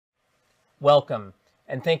Welcome,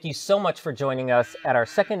 and thank you so much for joining us at our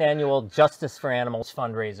second annual Justice for Animals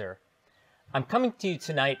fundraiser. I'm coming to you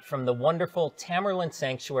tonight from the wonderful Tamerlan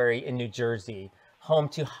Sanctuary in New Jersey, home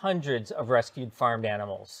to hundreds of rescued farmed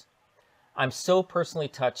animals. I'm so personally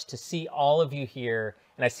touched to see all of you here,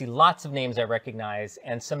 and I see lots of names I recognize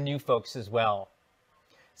and some new folks as well.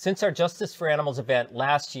 Since our Justice for Animals event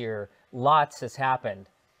last year, lots has happened.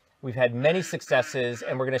 We've had many successes,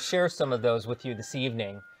 and we're going to share some of those with you this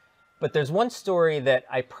evening. But there's one story that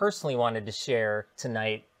I personally wanted to share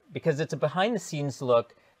tonight because it's a behind-the-scenes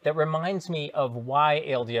look that reminds me of why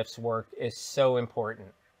ALDF's work is so important.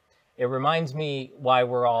 It reminds me why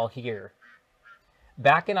we're all here.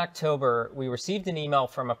 Back in October, we received an email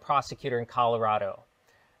from a prosecutor in Colorado.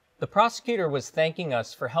 The prosecutor was thanking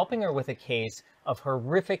us for helping her with a case of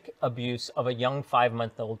horrific abuse of a young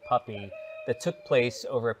 5-month-old puppy that took place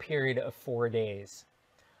over a period of 4 days.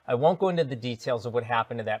 I won't go into the details of what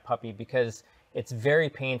happened to that puppy because it's very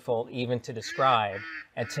painful even to describe,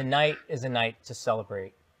 and tonight is a night to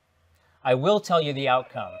celebrate. I will tell you the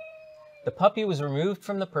outcome. The puppy was removed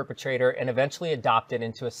from the perpetrator and eventually adopted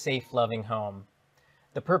into a safe, loving home.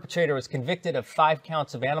 The perpetrator was convicted of 5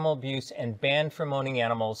 counts of animal abuse and banned from owning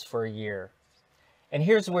animals for a year. And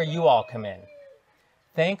here's where you all come in.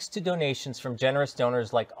 Thanks to donations from generous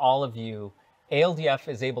donors like all of you, ALDF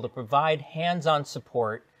is able to provide hands-on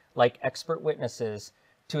support like expert witnesses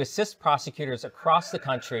to assist prosecutors across the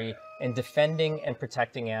country in defending and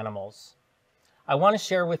protecting animals. I want to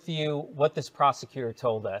share with you what this prosecutor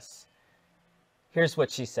told us. Here's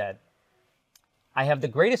what she said. I have the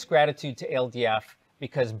greatest gratitude to ALDF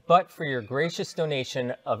because but for your gracious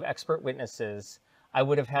donation of expert witnesses, I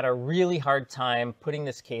would have had a really hard time putting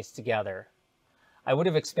this case together. I would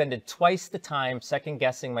have expended twice the time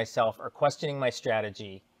second-guessing myself or questioning my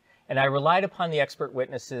strategy, and I relied upon the expert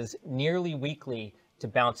witnesses nearly weekly to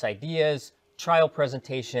bounce ideas, trial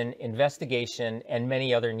presentation, investigation, and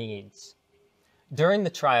many other needs. During the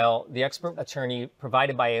trial, the expert attorney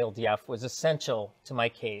provided by ALDF was essential to my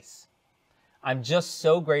case. I'm just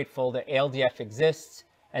so grateful that ALDF exists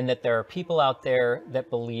and that there are people out there that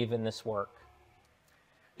believe in this work.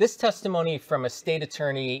 This testimony from a state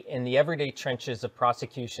attorney in the everyday trenches of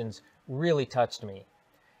prosecutions really touched me.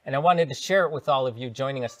 And I wanted to share it with all of you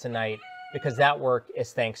joining us tonight because that work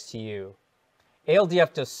is thanks to you.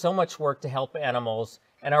 ALDF does so much work to help animals,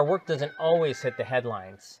 and our work doesn't always hit the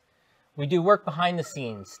headlines. We do work behind the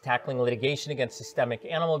scenes, tackling litigation against systemic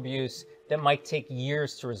animal abuse that might take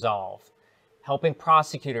years to resolve, helping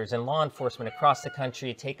prosecutors and law enforcement across the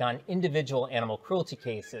country take on individual animal cruelty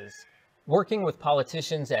cases, working with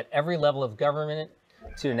politicians at every level of government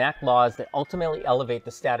to enact laws that ultimately elevate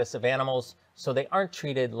the status of animals so they aren't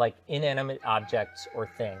treated like inanimate objects or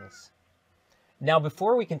things. Now,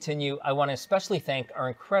 before we continue, I want to especially thank our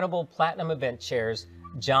incredible Platinum event chairs,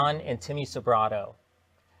 John and Timmy Sobrato.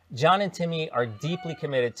 John and Timmy are deeply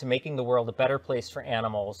committed to making the world a better place for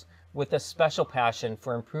animals with a special passion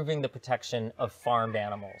for improving the protection of farmed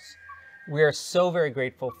animals. We are so very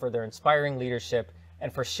grateful for their inspiring leadership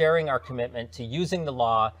and for sharing our commitment to using the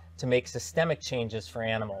law to make systemic changes for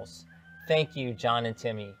animals. Thank you, John and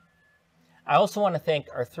Timmy. I also want to thank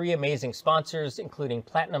our 3 amazing sponsors, including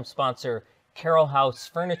Platinum sponsor Carroll House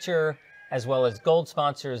Furniture, as well as Gold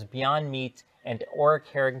sponsors Beyond Meat and Oric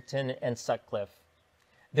Harrington and Sutcliffe.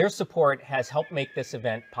 Their support has helped make this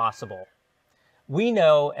event possible. We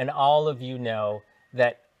know, and all of you know,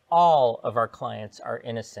 that all of our clients are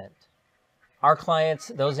innocent. Our clients,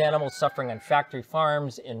 those animals suffering on factory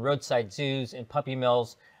farms, in roadside zoos, in puppy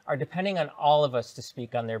mills, are depending on all of us to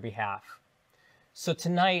speak on their behalf. So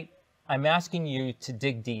tonight, I'm asking you to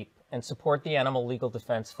dig deep and support the Animal Legal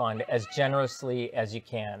Defense Fund as generously as you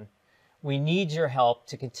can. We need your help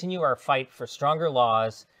to continue our fight for stronger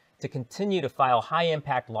laws, to continue to file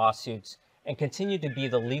high-impact lawsuits, and continue to be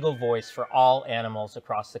the legal voice for all animals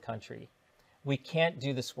across the country. We can't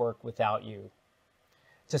do this work without you.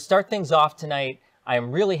 To start things off tonight, I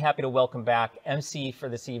am really happy to welcome back MC for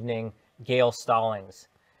this evening, Gail Stallings.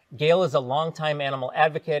 Gail is a longtime animal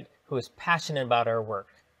advocate who is passionate about our work.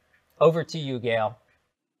 Over to you, Gail.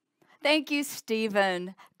 Thank you,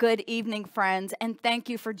 Stephen. Good evening, friends, and thank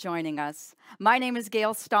you for joining us. My name is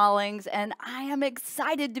Gail Stallings, and I am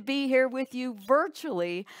excited to be here with you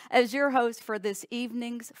virtually as your host for this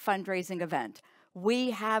evening's fundraising event. We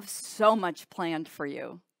have so much planned for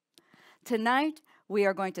you. Tonight, we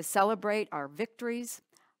are going to celebrate our victories,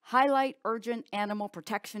 highlight urgent animal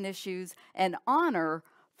protection issues, and honor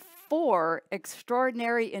 4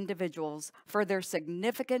 extraordinary individuals for their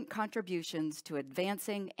significant contributions to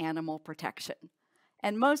advancing animal protection.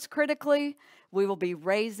 And most critically, we will be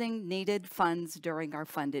raising needed funds during our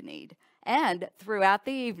Fund a Need and throughout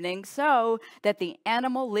the evening so that the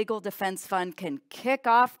Animal Legal Defense Fund can kick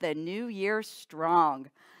off the new year strong.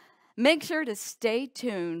 Make sure to stay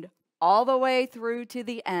tuned all the way through to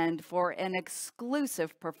the end for an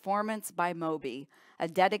exclusive performance by Moby, a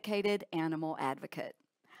dedicated animal advocate.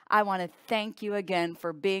 I want to thank you again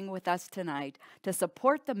for being with us tonight to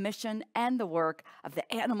support the mission and the work of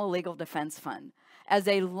the Animal Legal Defense Fund. As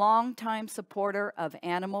a longtime supporter of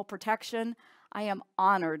animal protection, I am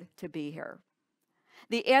honored to be here.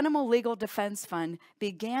 The Animal Legal Defense Fund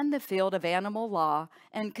began the field of animal law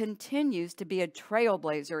and continues to be a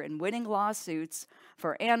trailblazer in winning lawsuits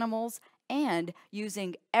for animals and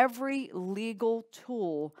using every legal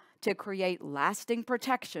tool to create lasting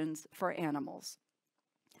protections for animals.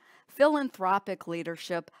 Philanthropic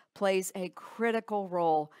leadership plays a critical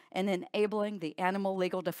role in enabling the Animal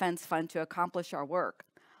Legal Defense Fund to accomplish our work.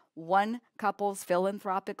 One couple's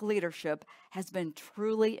philanthropic leadership has been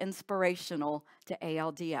truly inspirational to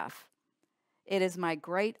ALDF. It is my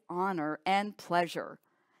great honor and pleasure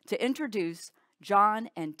to introduce John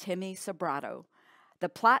and Timmy Sobrato, the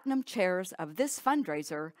platinum chairs of this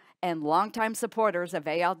fundraiser and longtime supporters of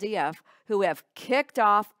ALDF, who have kicked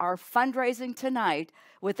off our fundraising tonight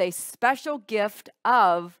with a special gift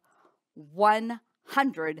of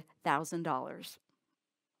 $100,000.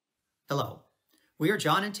 Hello. We are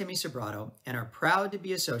John and Timmy Sobrato and are proud to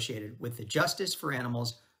be associated with the Justice for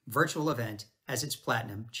Animals virtual event as its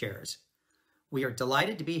platinum chairs. We are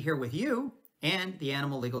delighted to be here with you and the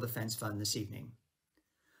Animal Legal Defense Fund this evening.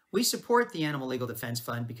 We support the Animal Legal Defense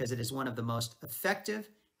Fund because it is one of the most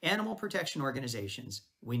effective animal protection organizations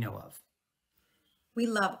we know of. We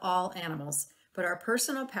love all animals, but our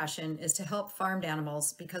personal passion is to help farmed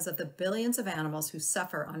animals because of the billions of animals who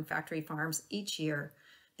suffer on factory farms each year,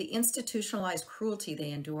 the institutionalized cruelty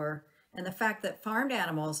they endure, and the fact that farmed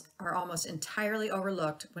animals are almost entirely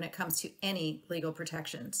overlooked when it comes to any legal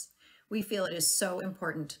protections. We feel it is so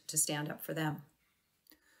important to stand up for them.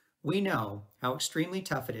 We know how extremely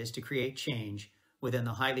tough it is to create change within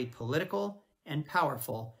the highly political and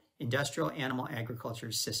powerful industrial animal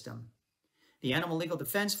agriculture system. The Animal Legal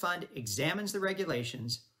Defense Fund examines the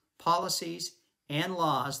regulations, policies, and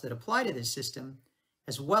laws that apply to this system,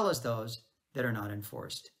 as well as those that are not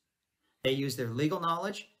enforced. They use their legal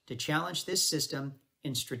knowledge to challenge this system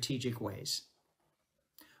in strategic ways.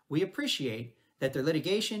 We appreciate that their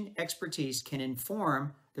litigation expertise can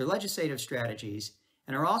inform their legislative strategies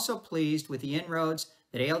and are also pleased with the inroads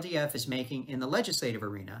that ALDF is making in the legislative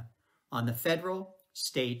arena on the federal,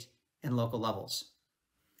 state, and local levels.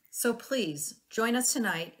 So please join us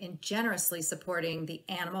tonight in generously supporting the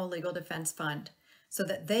Animal Legal Defense Fund so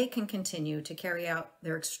that they can continue to carry out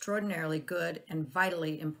their extraordinarily good and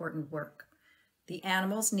vitally important work. The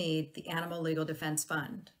animals need the Animal Legal Defense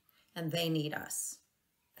Fund, and they need us.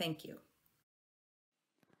 Thank you.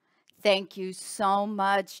 Thank you so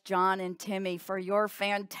much, John and Timmy, for your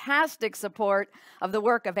fantastic support of the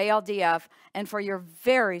work of ALDF and for your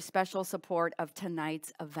very special support of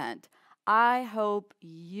tonight's event. I hope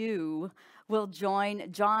you will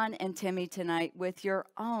join John and Timmy tonight with your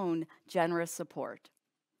own generous support.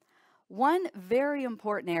 One very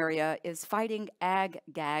important area is fighting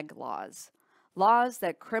ag-gag laws, laws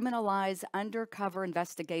that criminalize undercover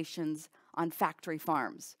investigations on factory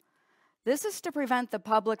farms. This is to prevent the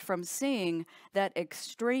public from seeing that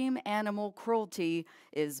extreme animal cruelty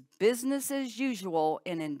is business as usual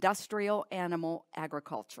in industrial animal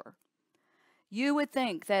agriculture. You would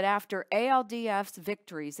think that after ALDF's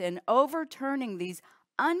victories in overturning these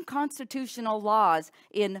unconstitutional laws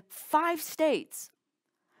in 5 states,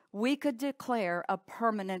 we could declare a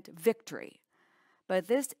permanent victory. But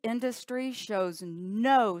this industry shows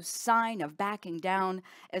no sign of backing down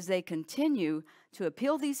as they continue to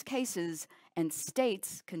appeal these cases and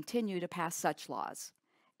states continue to pass such laws.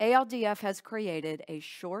 ALDF has created a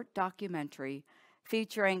short documentary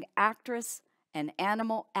featuring actress and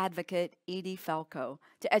animal advocate Edie Falco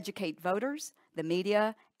to educate voters, the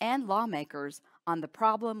media, and lawmakers on the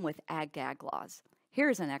problem with ag-gag laws.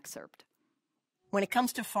 Here's an excerpt. When it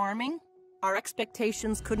comes to farming, our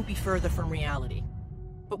expectations couldn't be further from reality.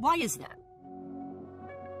 But why is that?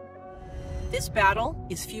 This battle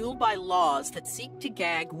is fueled by laws that seek to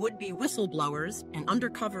gag would-be whistleblowers and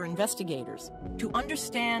undercover investigators. To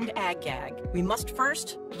understand ag-gag, we must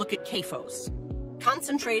first look at CAFOs.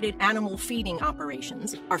 Concentrated animal feeding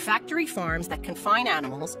operations are factory farms that confine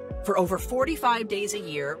animals for over 45 days a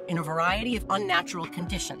year in a variety of unnatural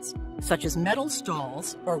conditions, such as metal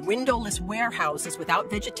stalls or windowless warehouses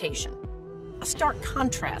without vegetation. a stark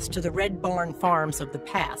contrast to the red barn farms of the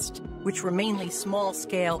past, which were mainly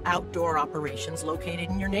small-scale outdoor operations located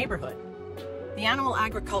in your neighborhood. The animal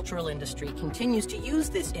agricultural industry continues to use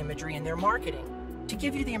this imagery in their marketing to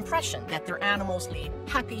give you the impression that their animals lead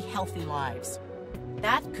happy, healthy lives.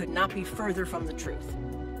 That could not be further from the truth.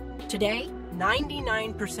 Today,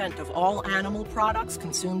 99% of all animal products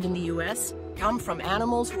consumed in the U.S. come from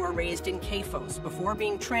animals who are raised in CAFOs before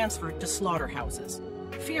being transferred to slaughterhouses.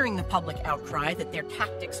 Fearing the public outcry that their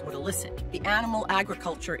tactics would elicit, the animal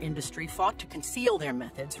agriculture industry fought to conceal their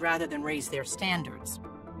methods rather than raise their standards.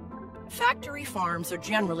 Factory farms are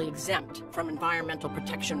generally exempt from environmental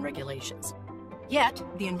protection regulations. Yet,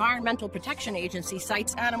 the Environmental Protection Agency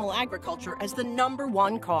cites animal agriculture as the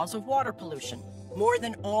 #1 cause of water pollution, more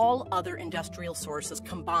than all other industrial sources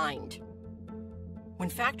combined. When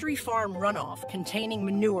factory farm runoff containing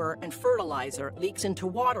manure and fertilizer leaks into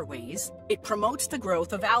waterways, it promotes the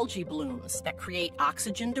growth of algae blooms that create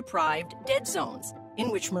oxygen-deprived dead zones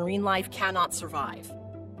in which marine life cannot survive.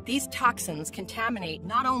 These toxins contaminate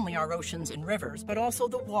not only our oceans and rivers, but also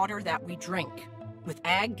the water that we drink. With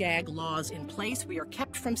ag-gag laws in place, we are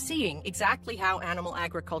kept from seeing exactly how animal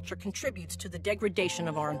agriculture contributes to the degradation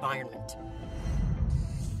of our environment.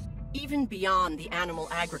 Even beyond the animal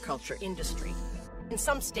agriculture industry, in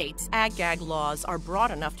some states, ag-gag laws are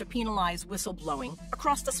broad enough to penalize whistleblowing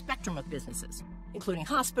across the spectrum of businesses, including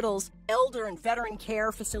hospitals, elder and veteran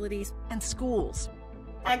care facilities, and schools.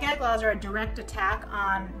 Ag-gag laws are a direct attack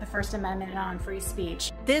on the First Amendment and on free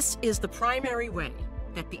speech. This is the primary way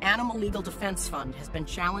that the Animal Legal Defense Fund has been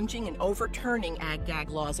challenging and overturning ag-gag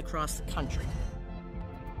laws across the country.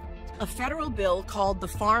 A federal bill called the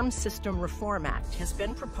Farm System Reform Act has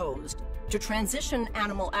been proposed to transition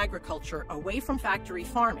animal agriculture away from factory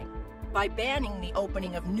farming by banning the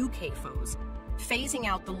opening of new CAFOs, phasing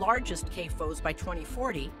out the largest CAFOs by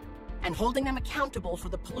 2040, and holding them accountable for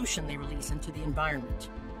the pollution they release into the environment.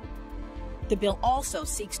 The bill also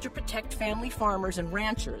seeks to protect family farmers and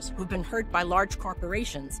ranchers who've been hurt by large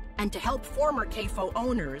corporations and to help former CAFO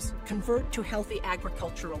owners convert to healthy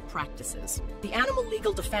agricultural practices. The Animal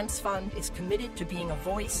Legal Defense Fund is committed to being a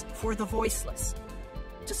voice for the voiceless,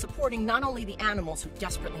 to supporting not only the animals who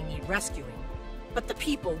desperately need rescuing, but the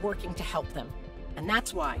people working to help them. And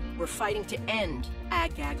that's why we're fighting to end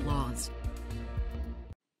ag-gag laws.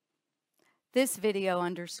 This video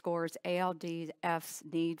underscores ALDF's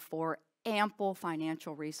need for ample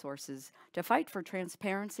financial resources to fight for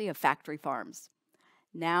transparency of factory farms.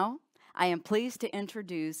 Now, I am pleased to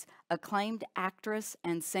introduce acclaimed actress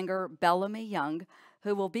and singer Bellamy Young,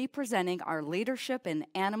 who will be presenting our Leadership in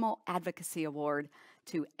Animal Advocacy Award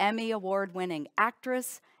to Emmy Award-winning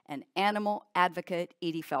actress and animal advocate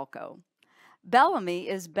Edie Falco. Bellamy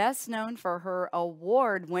is best known for her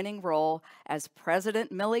award-winning role as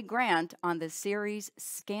President Millie Grant on the series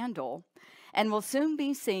Scandal, and will soon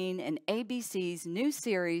be seen in ABC's new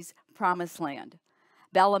series, Promised Land.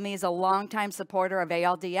 Bellamy is a longtime supporter of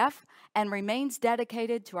ALDF and remains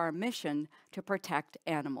dedicated to our mission to protect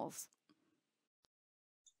animals.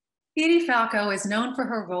 Edie Falco is known for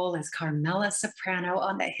her role as Carmela Soprano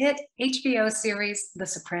on the hit HBO series The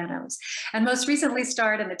Sopranos, and most recently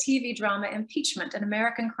starred in the TV drama Impeachment, an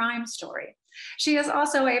American crime story. She is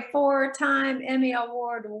also a 4-time Emmy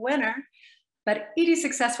Award winner. But Edie's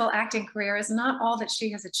successful acting career is not all that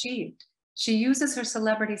she has achieved. She uses her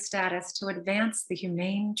celebrity status to advance the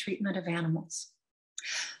humane treatment of animals.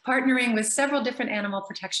 Partnering with several different animal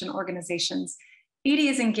protection organizations, Edie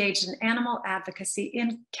is engaged in animal advocacy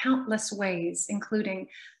in countless ways, including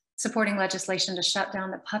supporting legislation to shut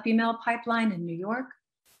down the puppy mill pipeline in New York,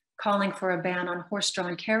 calling for a ban on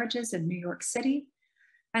horse-drawn carriages in New York City,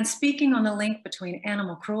 and speaking on the link between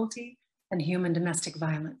animal cruelty and human domestic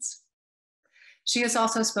violence. She has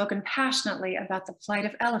also spoken passionately about the plight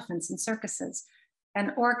of elephants in circuses and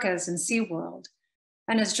orcas in SeaWorld,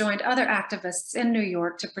 and has joined other activists in New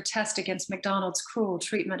York to protest against McDonald's cruel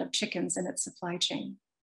treatment of chickens in its supply chain.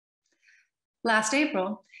 Last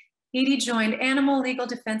April, Edie joined Animal Legal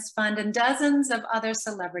Defense Fund and dozens of other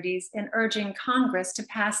celebrities in urging Congress to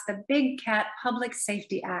pass the Big Cat Public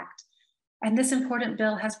Safety Act, and this important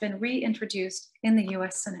bill has been reintroduced in the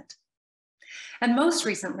US Senate. And most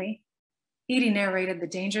recently, Edie narrated the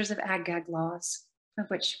dangers of ag-gag laws, of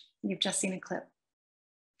which you've just seen a clip.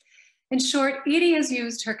 In short, Edie has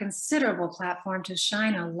used her considerable platform to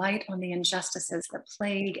shine a light on the injustices that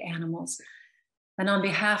plague animals. And on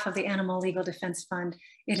behalf of the Animal Legal Defense Fund,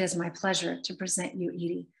 it is my pleasure to present you,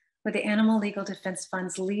 Edie, with the Animal Legal Defense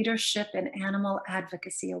Fund's Leadership in Animal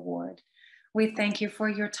Advocacy Award. We thank you for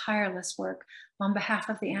your tireless work on behalf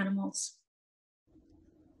of the animals.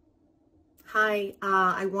 Hi,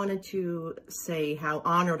 I wanted to say how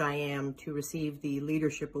honored I am to receive the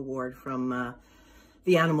Leadership Award from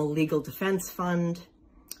the Animal Legal Defense Fund.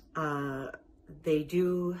 They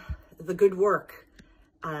do the good work,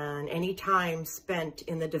 and any time spent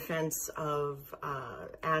in the defense of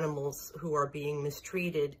animals who are being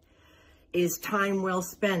mistreated is time well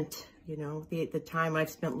spent. You know, the time I've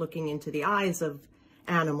spent looking into the eyes of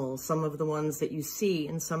animals, some of the ones that you see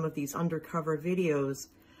in some of these undercover videos.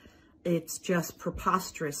 It's just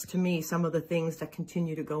preposterous to me, some of the things that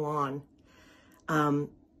continue to go on.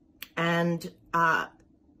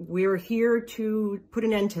 We're here to put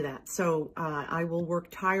an end to that. So I will work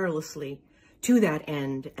tirelessly to that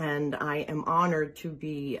end. And I am honored to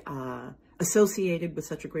be associated with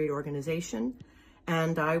such a great organization.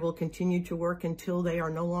 And I will continue to work until they are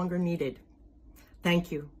no longer needed.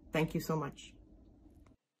 Thank you. Thank you so much.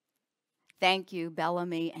 Thank you,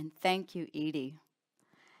 Bellamy, and thank you, Edie.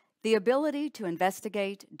 The ability to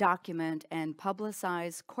investigate, document, and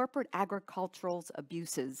publicize corporate agricultural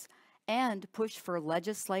abuses and push for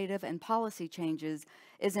legislative and policy changes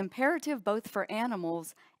is imperative both for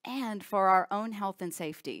animals and for our own health and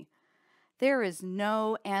safety. There is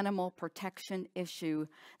no animal protection issue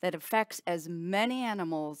that affects as many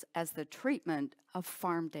animals as the treatment of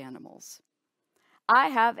farmed animals. I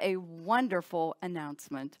have a wonderful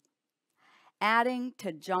announcement. Adding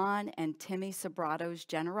to John and Timmy Sobrato's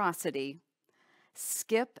generosity,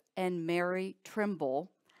 Skip and Mary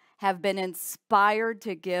Trimble have been inspired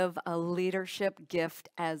to give a leadership gift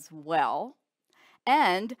as well.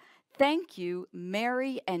 And thank you,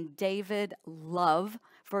 Mary and David Love,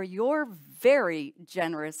 for your very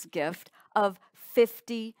generous gift of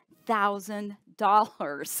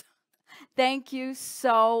 $50,000. Thank you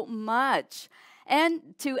so much.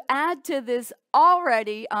 And to add to this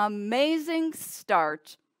already amazing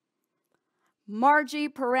start, Margie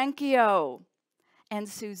Perenchio and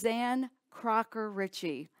Suzanne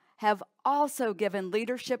Crocker-Ritchie have also given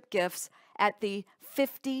leadership gifts at the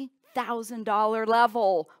 $50,000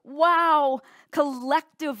 level. Wow!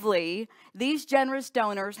 Collectively, these generous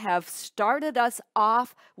donors have started us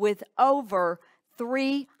off with over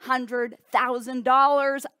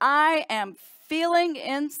 $300,000. I am feeling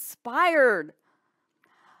inspired.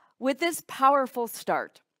 With this powerful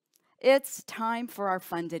start, it's time for our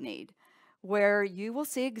Fund a Need, where you will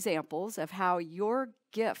see examples of how your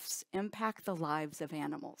gifts impact the lives of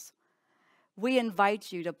animals. We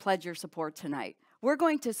invite you to pledge your support tonight. We're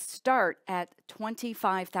going to start at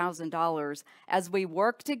 $25,000 as we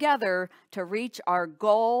work together to reach our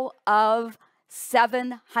goal of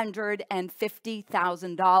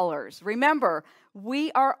 $750,000. Remember,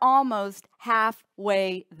 we are almost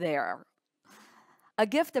halfway there. A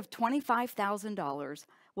gift of $25,000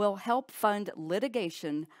 will help fund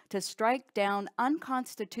litigation to strike down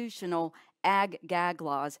unconstitutional ag-gag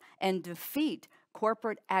laws and defeat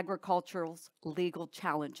corporate agricultural legal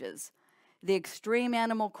challenges. The extreme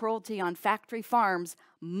animal cruelty on factory farms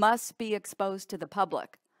must be exposed to the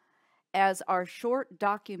public. As our short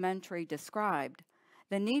documentary described,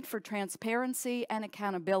 the need for transparency and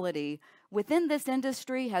accountability within this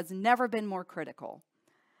industry has never been more critical.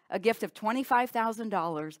 A gift of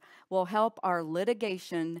 $25,000 will help our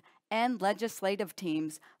litigation and legislative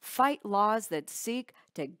teams fight laws that seek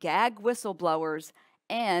to gag whistleblowers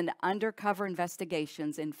and undercover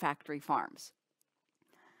investigations in factory farms.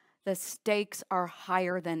 The stakes are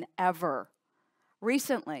higher than ever.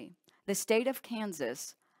 Recently, the state of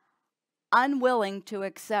Kansas, unwilling to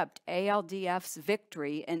accept ALDF's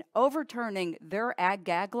victory in overturning their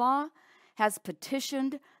ag-gag law, has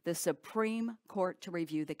petitioned the Supreme Court to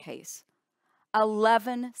review the case.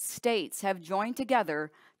 11 states have joined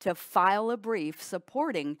together to file a brief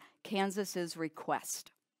supporting Kansas's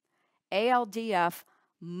request. ALDF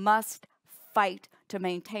must fight to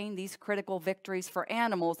maintain these critical victories for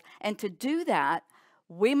animals, and to do that,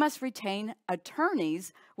 we must retain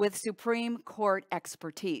attorneys with Supreme Court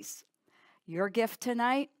expertise. Your gift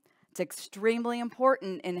tonight, it's extremely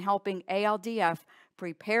important in helping ALDF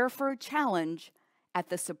prepare for a challenge at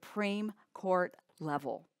the Supreme Court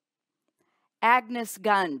level. Agnes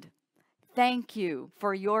Gund, thank you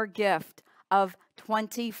for your gift of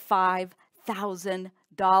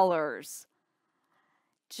 $25,000.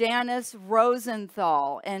 Janice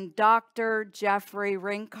Rosenthal and Dr. Jeffrey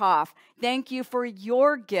Rinkoff, thank you for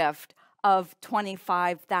your gift of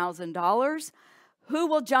 $25,000. Who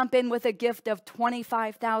will jump in with a gift of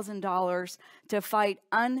 $25,000 to fight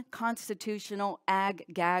unconstitutional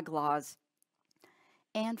ag-gag laws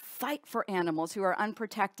and fight for animals who are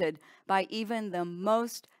unprotected by even the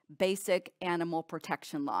most basic animal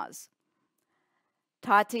protection laws?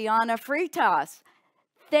 Tatiana Fritas,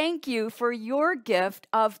 thank you for your gift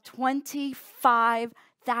of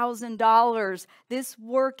 $25,000. This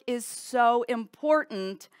work is so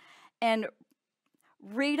important. And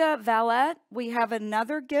Rita Valette, we have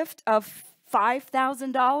another gift of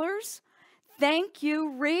 $5,000. Thank you,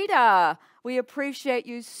 Rita. We appreciate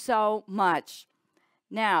you so much.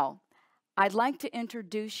 Now, I'd like to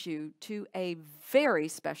introduce you to a very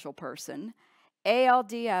special person,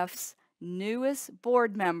 ALDF's newest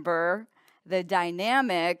board member, the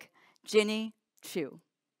dynamic Ginny Chu.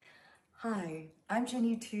 Hi, I'm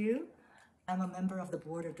Ginny Chu. I'm a member of the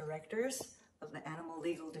board of directors of the Animal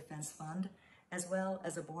Legal Defense Fund, as well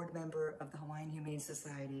as a board member of the Hawaiian Humane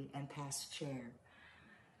Society and past chair.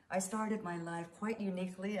 I started my life quite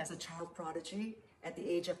uniquely as a child prodigy at the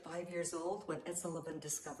age of 5 years old when Ed Sullivan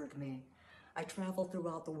discovered me. I traveled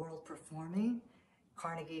throughout the world performing,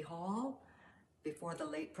 Carnegie Hall, before the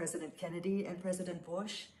late President Kennedy and President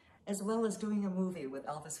Bush, as well as doing a movie with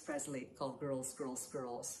Elvis Presley called Girls, Girls,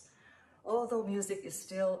 Girls. Although music is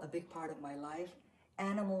still a big part of my life,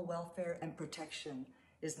 animal welfare and protection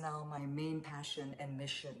is now my main passion and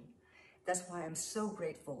mission. That's why I'm so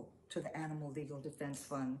grateful to the Animal Legal Defense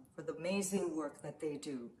Fund for the amazing work that they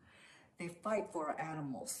do. They fight for our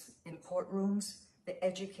animals in courtrooms, they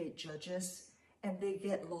educate judges, and they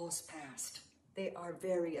get laws passed. They are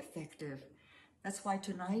very effective. That's why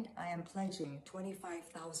tonight I am pledging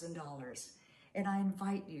 $25,000, and I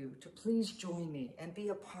invite you to please join me and be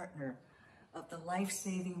a partner of the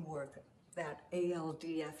life-saving work that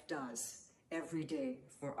ALDF does every day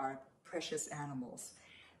for our precious animals.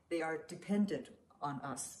 They are dependent on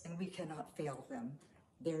us, and we cannot fail them.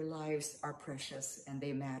 Their lives are precious and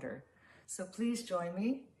they matter. So please join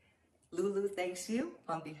me. Lulu thanks you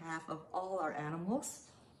on behalf of all our animals,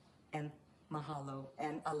 and mahalo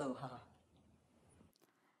and aloha.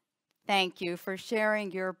 Thank you for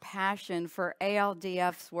sharing your passion for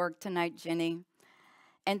ALDF's work tonight, Ginny.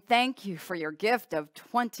 And thank you for your gift of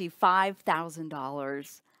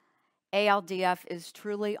 $25,000. ALDF is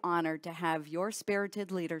truly honored to have your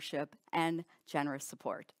spirited leadership and generous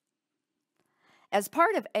support. As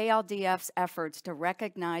part of ALDF's efforts to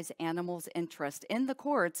recognize animals' interest in the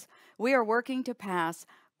courts, we are working to pass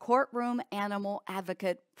Courtroom Animal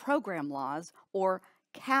Advocate Program laws, or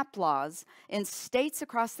CAP laws, in states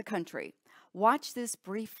across the country. Watch this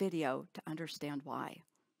brief video to understand why.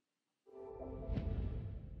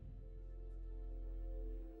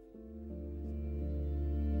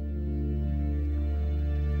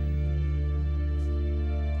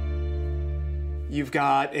 You've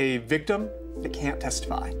got a victim that can't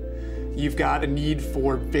testify. You've got a need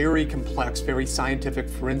for very complex, very scientific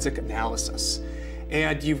forensic analysis.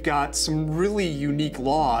 And you've got some really unique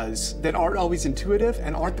laws that aren't always intuitive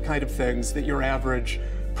and aren't the kind of things that your average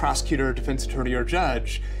prosecutor, defense attorney, or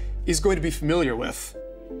judge is going to be familiar with.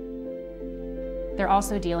 They're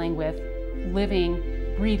also dealing with living,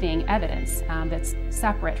 breathing evidence that's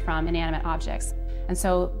separate from inanimate objects. And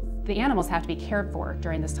so the animals have to be cared for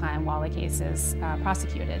during this time while the case is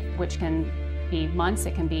prosecuted, which can be months,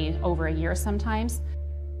 it can be over a year sometimes.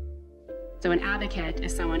 So an advocate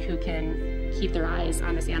is someone who can keep their eyes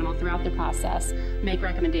on this animal throughout the process, make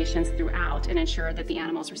recommendations throughout, and ensure that the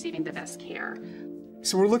animal is receiving the best care.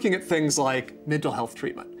 So we're looking at things like mental health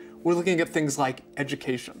treatment. We're looking at things like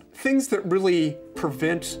education, things that really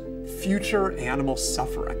prevent future animal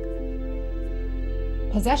suffering.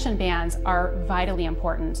 Possession bans are vitally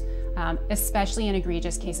important, especially in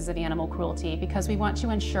egregious cases of animal cruelty, because we want to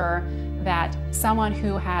ensure that someone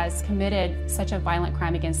who has committed such a violent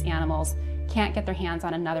crime against animals can't get their hands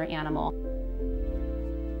on another animal.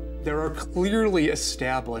 There are clearly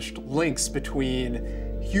established links between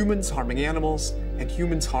humans harming animals and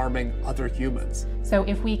humans harming other humans. So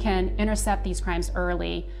if we can intercept these crimes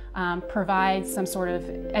early, provide some sort of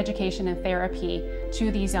education and therapy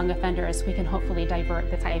to these young offenders, we can hopefully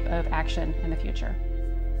divert the type of action in the future.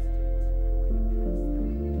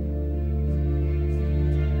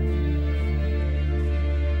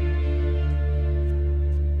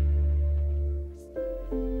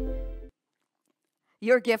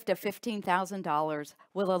 Your gift of $15,000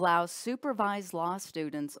 will allow supervised law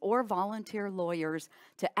students or volunteer lawyers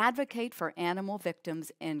to advocate for animal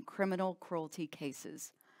victims in criminal cruelty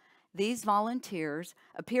cases. These volunteers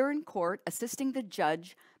appear in court assisting the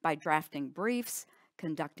judge by drafting briefs,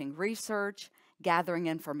 conducting research, gathering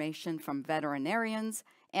information from veterinarians,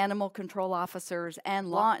 animal control officers, and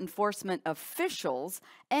law enforcement officials,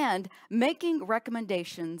 and making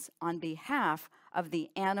recommendations on behalf of the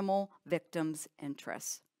animal victims'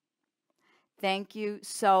 interests. Thank you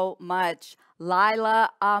so much,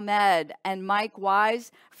 Lila Ahmed and Mike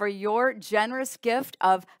Wise, for your generous gift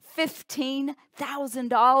of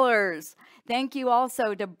 $15,000. Thank you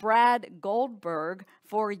also to Brad Goldberg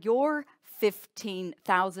for your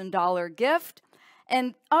 $15,000 gift.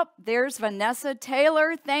 And there's Vanessa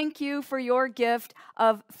Taylor. Thank you for your gift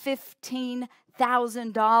of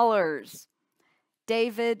 $15,000.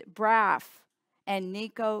 David Braff and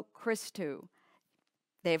Nico Christou,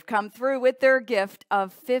 they've come through with their gift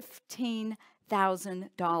of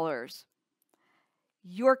 $15,000.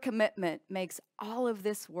 Your commitment makes all of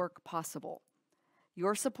this work possible.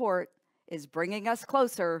 Your support is bringing us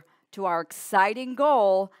closer to our exciting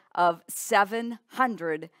goal of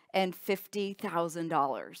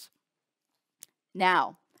 $750,000.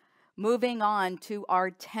 Now, moving on to our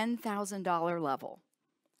 $10,000 level.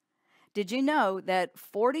 Did you know that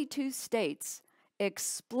 42 states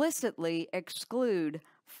explicitly exclude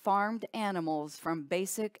farmed animals from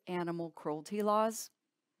basic animal cruelty laws?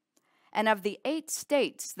 And of the 8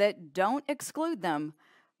 states that don't exclude them,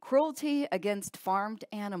 cruelty against farmed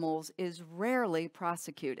animals is rarely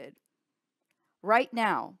prosecuted. Right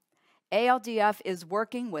now, ALDF is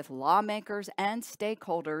working with lawmakers and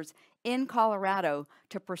stakeholders in Colorado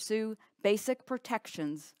to pursue basic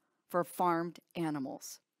protections for farmed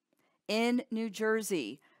animals. In New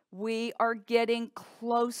Jersey, we are getting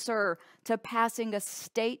closer to passing a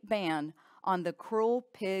state ban on the cruel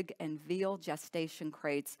pig and veal gestation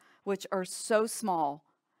crates, which are so small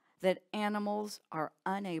that animals are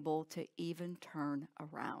unable to even turn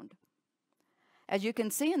around. As you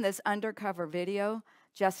can see in this undercover video,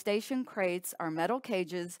 gestation crates are metal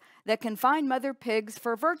cages that confine mother pigs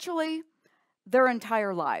for virtually their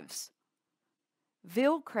entire lives.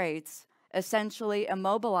 Veal crates essentially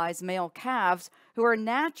immobilize male calves who are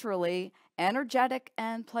naturally energetic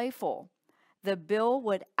and playful. The bill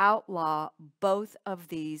would outlaw both of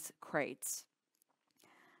these crates.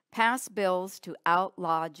 Past bills to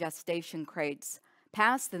outlaw gestation crates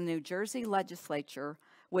passed the New Jersey legislature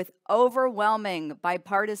with overwhelming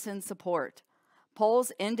bipartisan support.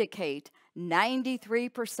 Polls indicate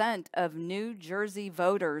 93% of New Jersey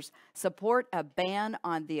voters support a ban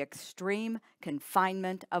on the extreme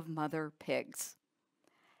confinement of mother pigs.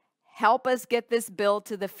 Help us get this bill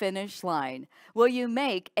to the finish line. Will you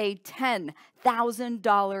make a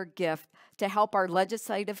 $10,000 gift to help our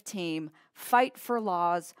legislative team fight for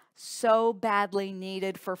laws so badly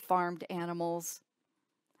needed for farmed animals?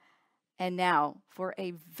 And now for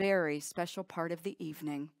a very special part of the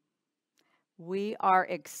evening. We are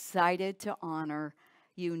excited to honor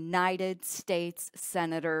United States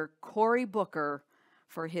Senator Cory Booker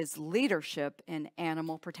for his leadership in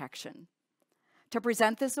animal protection. To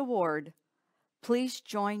present this award, please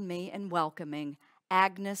join me in welcoming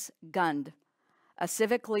Agnes Gund, a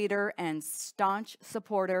civic leader and staunch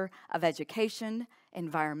supporter of education,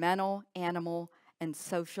 environmental, animal, and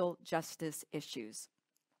social justice issues.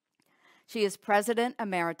 She is President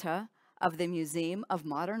Emerita of the Museum of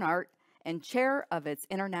Modern Art and chair of its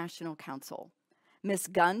International Council. Ms.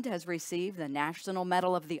 Gund has received the National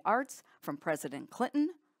Medal of the Arts from President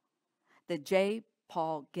Clinton, the J.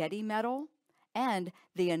 Paul Getty Medal, and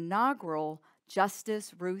the inaugural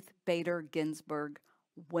Justice Ruth Bader Ginsburg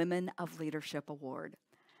Women of Leadership Award.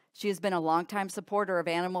 She has been a longtime supporter of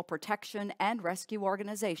animal protection and rescue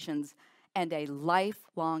organizations and a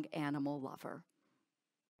lifelong animal lover.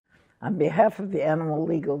 On behalf of the Animal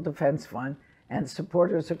Legal Defense Fund and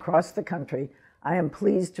supporters across the country, I am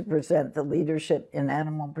pleased to present the Leadership in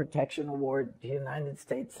Animal Protection Award to United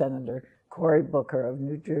States Senator Cory Booker of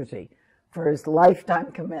New Jersey for his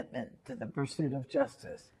lifetime commitment to the pursuit of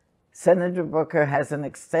justice. Senator Booker has an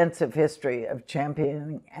extensive history of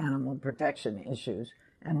championing animal protection issues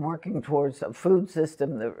and working towards a food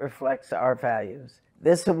system that reflects our values.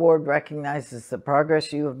 This award recognizes the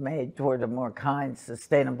progress you have made toward a more kind,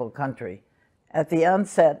 sustainable country. At the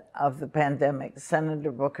onset of the pandemic,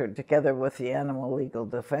 Senator Booker, together with the Animal Legal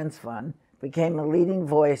Defense Fund, became a leading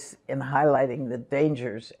voice in highlighting the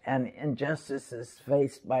dangers and injustices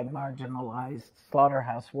faced by marginalized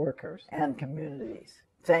slaughterhouse workers and communities.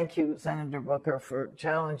 Thank you, Senator Booker, for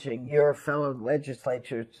challenging your fellow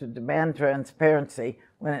legislators to demand transparency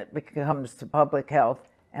when it comes to public health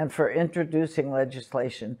and for introducing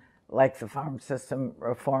legislation like the Farm System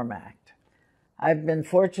Reform Act. I've been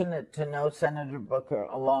fortunate to know Senator Booker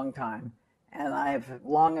a long time, and I've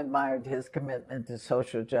long admired his commitment to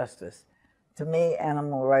social justice. To me,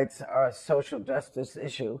 animal rights are a social justice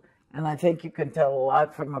issue, and I think you can tell a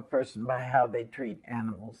lot from a person by how they treat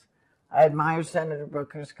animals. I admire Senator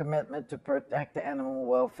Booker's commitment to protect animal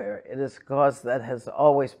welfare. It is a cause that has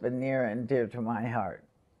always been near and dear to my heart.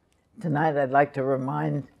 Tonight, I'd like to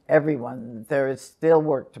remind everyone that there is still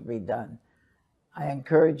work to be done. I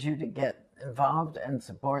encourage you to get involved and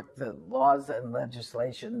support the laws and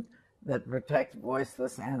legislation that protect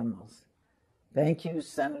voiceless animals. Thank you,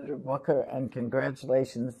 Senator Booker, and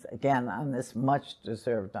congratulations again on this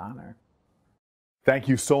much-deserved honor. Thank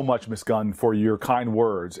you so much, Ms. Gunn, for your kind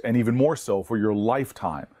words, and even more so for your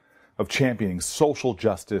lifetime of championing social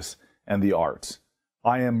justice and the arts.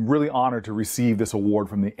 I am really honored to receive this award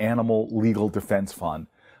from the Animal Legal Defense Fund.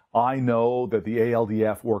 I know that the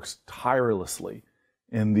ALDF works tirelessly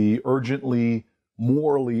in the urgently,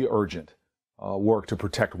 morally urgent work to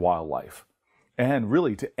protect wildlife and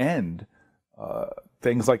really to end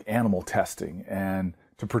things like animal testing and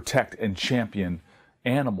to protect and champion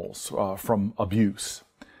animals from abuse.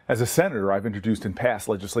 As a senator, I've introduced and passed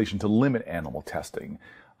legislation to limit animal testing.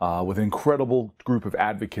 With an incredible group of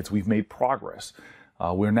advocates, we've made progress.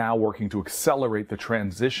 We're now working to accelerate the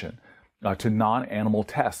transition to non-animal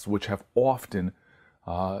tests, which have often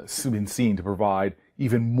been seen to provide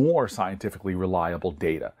even more scientifically reliable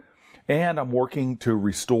data. And I'm working to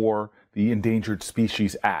restore the Endangered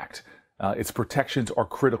Species Act. Its protections are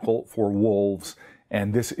critical for wolves,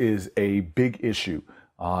 and this is a big issue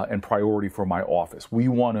and priority for my office. We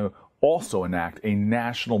want to also enact a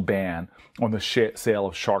national ban on the sale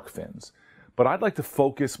of shark fins. But I'd like to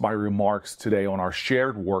focus my remarks today on our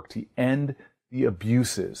shared work to end the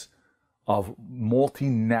abuses of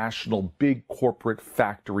multinational big corporate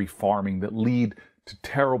factory farming that lead to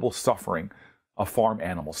terrible suffering of farm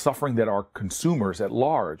animals, suffering that our consumers at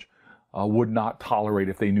large would not tolerate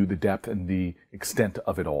if they knew the depth and the extent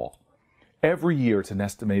of it all. Every year, it's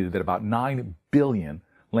estimated that about 9 billion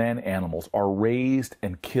land animals are raised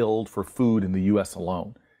and killed for food in the U.S.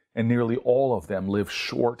 alone, and nearly all of them live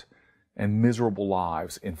short and miserable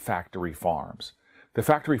lives in factory farms. The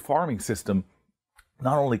factory farming system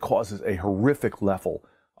not only causes a horrific level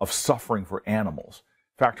of suffering for animals,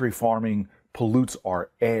 factory farming pollutes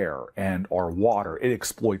our air and our water. It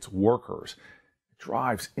exploits workers. It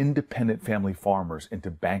drives independent family farmers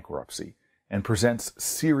into bankruptcy and presents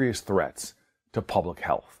serious threats to public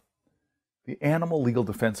health. The Animal Legal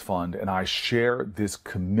Defense Fund and I share this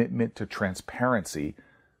commitment to transparency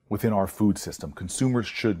within our food system. Consumers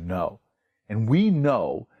should know. And we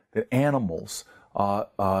know that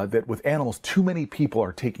with animals, too many people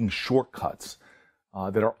are taking shortcuts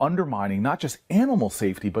that are undermining not just animal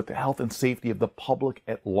safety, but the health and safety of the public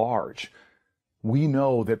at large. We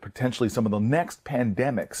know that potentially some of the next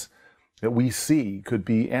pandemics that we see could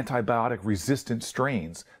be antibiotic-resistant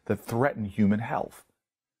strains that threaten human health.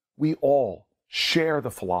 We all share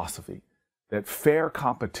the philosophy that fair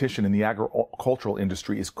competition in the agricultural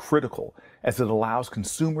industry is critical, as it allows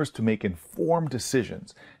consumers to make informed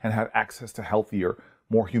decisions and have access to healthier,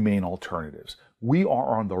 more humane alternatives. We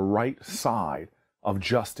are on the right side of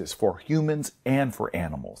justice for humans and for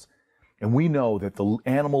animals. And we know that the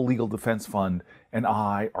Animal Legal Defense Fund and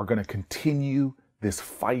I are going to continue this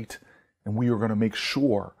fight, and we are going to make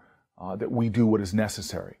sure that we do what is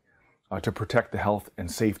necessary to protect the health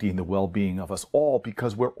and safety and the well-being of us all,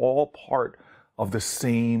 because we're all part of the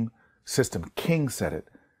same system. King said it.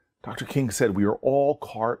 Dr. King said we are all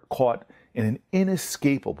caught in an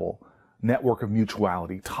inescapable network of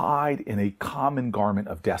mutuality, tied in a common garment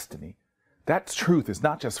of destiny. That truth is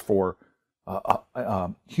not just for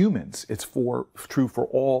humans. It's true for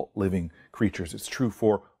all living creatures. It's true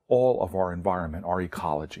for all of our environment, our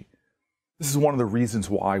ecology. This is one of the reasons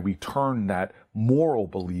why we turn that moral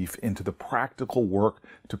belief into the practical work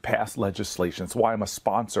to pass legislation. It's why I'm a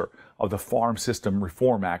sponsor of the Farm System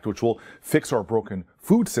Reform Act, which will fix our broken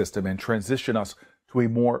food system and transition us to a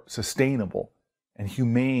more sustainable and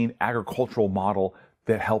humane agricultural model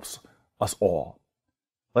that helps us all.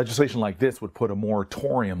 Legislation like this would put a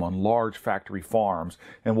moratorium on large factory farms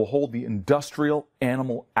and will hold the industrial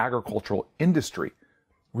animal agricultural industry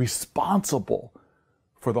responsible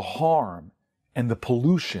for the harm and the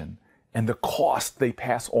pollution and the cost they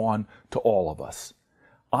pass on to all of us.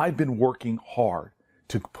 I've been working hard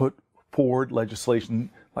to put forward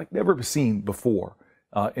legislation like never seen before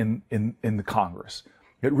in the Congress.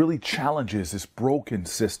 It really challenges this broken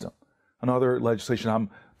system. Another legislation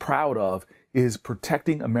I'm proud of is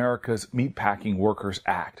Protecting America's Meatpacking Workers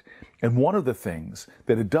Act. And one of the things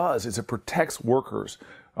that it does is it protects workers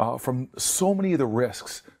from so many of the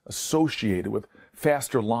risks associated with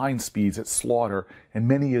faster line speeds at slaughter and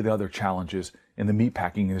many of the other challenges in the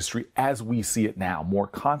meatpacking industry as we see it now, more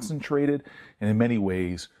concentrated and in many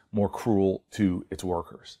ways more cruel to its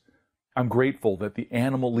workers. I'm grateful that the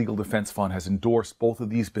Animal Legal Defense Fund has endorsed both of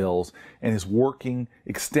these bills and is working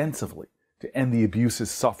extensively to end the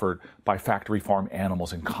abuses suffered by factory farm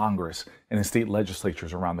animals in Congress and in state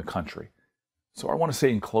legislatures around the country. So I want to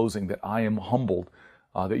say in closing that I am humbled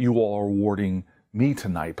that you all are awarding me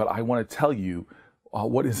tonight, but I want to tell you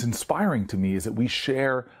what is inspiring to me is that we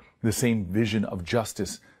share the same vision of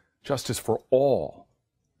justice, justice for all,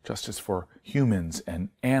 justice for humans and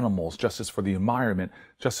animals, justice for the environment,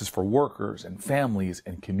 justice for workers and families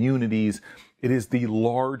and communities. It is the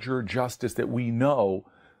larger justice that we know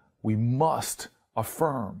we must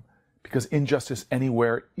affirm, because injustice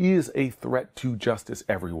anywhere is a threat to justice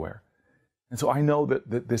everywhere. And so I know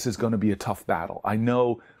that this is going to be a tough battle. I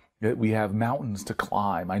know that we have mountains to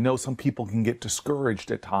climb. I know some people can get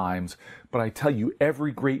discouraged at times, but I tell you,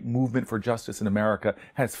 every great movement for justice in America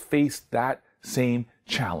has faced that same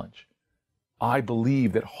challenge. I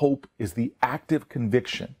believe that hope is the active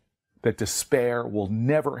conviction that despair will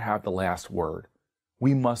never have the last word.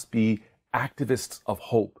 We must be activists of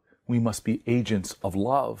hope. We must be agents of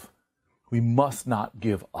love. We must not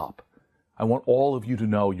give up. I want all of you to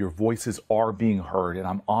know your voices are being heard, and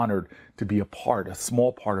I'm honored to be a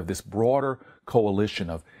small part of this broader coalition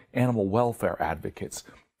of animal welfare advocates,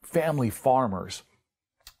 family farmers,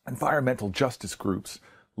 environmental justice groups,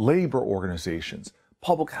 labor organizations,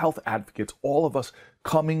 public health advocates, all of us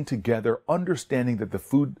coming together, understanding that the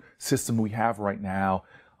food system we have right now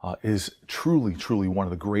is truly, truly one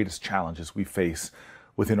of the greatest challenges we face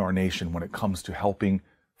within our nation when it comes to helping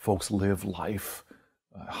folks live life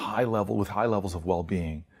with high levels of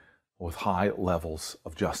well-being, with high levels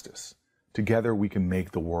of justice. Together we can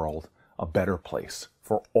make the world a better place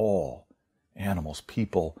for all animals,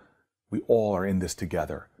 people. We all are in this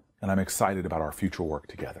together, and I'm excited about our future work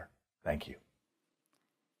together. Thank you.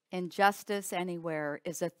 Injustice anywhere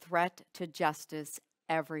is a threat to justice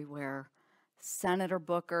everywhere. Senator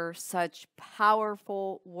Booker, such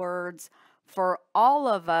powerful words for all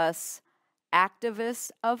of us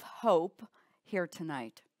activists of hope here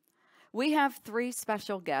tonight. We have three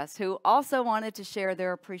special guests who also wanted to share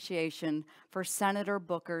their appreciation for Senator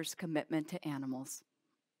Booker's commitment to animals.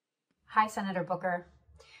 Hi, Senator Booker.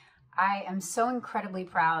 I am so incredibly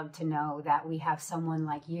proud to know that we have someone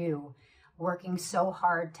like you working so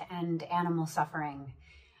hard to end animal suffering.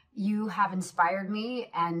 You have inspired me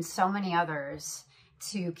and so many others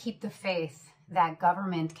to keep the faith that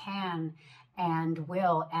government can and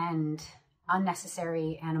will end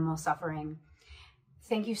unnecessary animal suffering.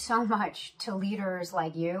 Thank you so much to leaders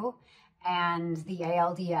like you and the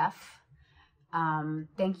ALDF.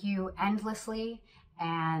 Thank you endlessly,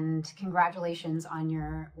 and congratulations on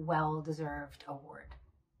your well-deserved award.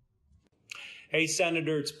 Hey,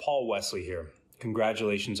 Senator, it's Paul Wesley here.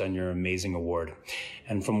 Congratulations on your amazing award.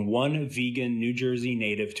 And from one vegan New Jersey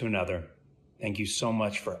native to another, thank you so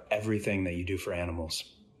much for everything that you do for animals.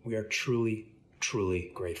 We are truly,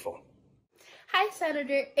 truly grateful. Hi,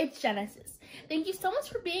 Senator, it's Genesis. Thank you so much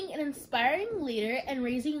for being an inspiring leader and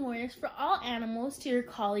raising awareness for all animals to your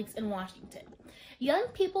colleagues in Washington. Young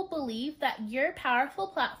people believe that your powerful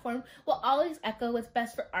platform will always echo what's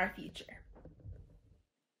best for our future.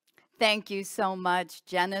 Thank you so much,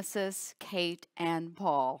 Genesis, Kate, and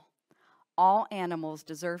Paul. All animals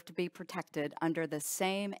deserve to be protected under the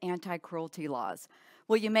same anti-cruelty laws.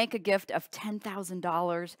 Will you make a gift of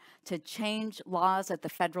 $10,000 to change laws at the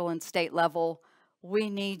federal and state level? We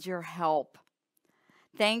need your help.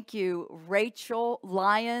 Thank you, Rachel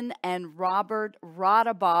Lyon and Robert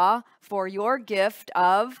Rodabaugh, for your gift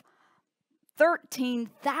of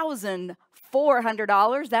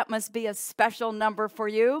 $13,400. That must be a special number for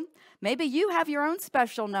you. Maybe you have your own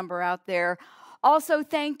special number out there. Also,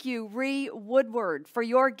 thank you, Ree Woodward, for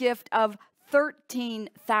your gift of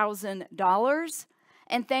 $13,000.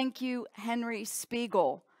 And thank you, Henry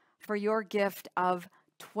Spiegel, for your gift of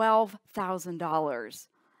 $12,000.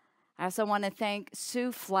 I also want to thank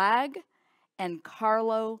Sue Flagg and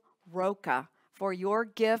Carlo Roca for your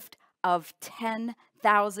gift of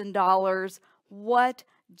 $10,000. What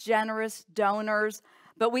generous donors.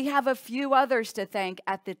 But we have a few others to thank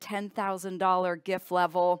at the $10,000 gift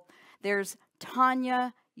level. There's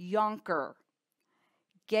Tanya Yonker,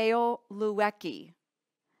 Gail Luecki,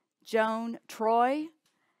 Joan Troy,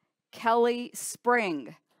 Kelly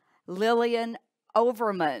Spring, Lillian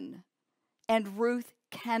Overman, and Ruth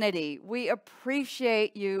Kennedy. We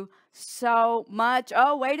appreciate you so much.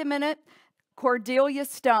 Oh, wait a minute. Cordelia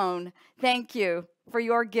Stone, thank you for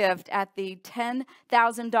your gift at the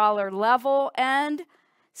 $10,000 level. And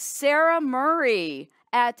Sarah Murray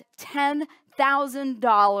at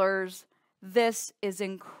 $10,000. This is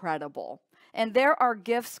incredible. And there are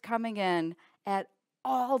gifts coming in at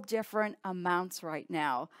all different amounts right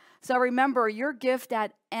now. So remember, your gift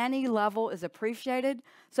at any level is appreciated.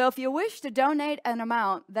 So if you wish to donate an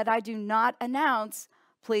amount that I do not announce,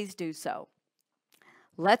 please do so.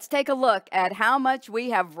 Let's take a look at how much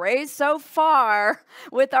we have raised so far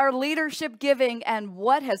with our leadership giving and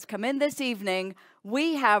what has come in this evening.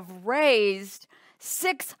 We have raised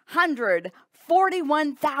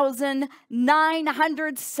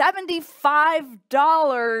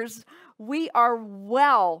 $641,975. We are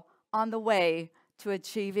well on the way to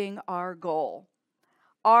achieving our goal.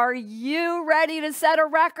 Are you ready to set a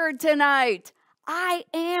record tonight? I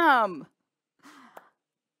am.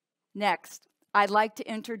 Next, I'd like to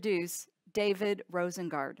introduce David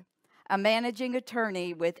Rosengard, a managing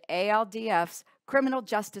attorney with ALDF's Criminal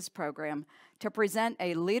Justice Program, to present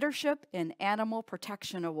a Leadership in Animal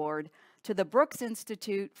Protection Award to the Brooks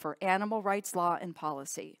Institute for Animal Rights Law and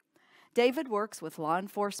Policy. David works with law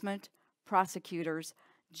enforcement, prosecutors,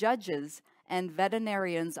 judges, and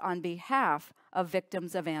veterinarians on behalf of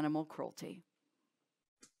victims of animal cruelty.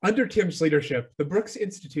 Under Tim's leadership, the Brooks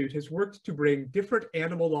Institute has worked to bring different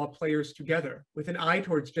animal law players together with an eye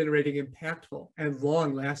towards generating impactful and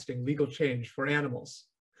long-lasting legal change for animals.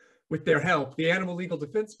 With their help, the Animal Legal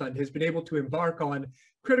Defense Fund has been able to embark on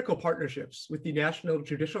critical partnerships with the National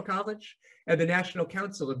Judicial College and the National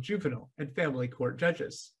Council of Juvenile and Family Court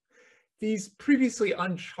Judges. These previously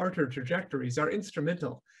uncharted trajectories are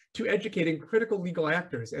instrumental to educating critical legal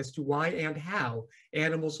actors as to why and how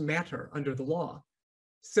animals matter under the law.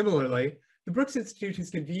 Similarly, the Brooks Institute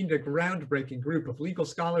has convened a groundbreaking group of legal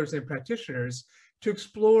scholars and practitioners to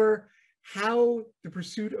explore how the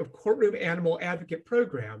pursuit of courtroom animal advocate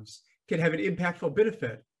programs can have an impactful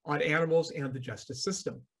benefit on animals and the justice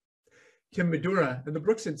system. Tim Medura and the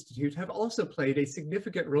Brooks Institute have also played a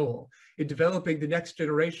significant role in developing the next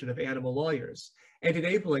generation of animal lawyers and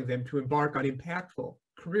enabling them to embark on impactful,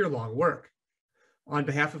 career-long work. On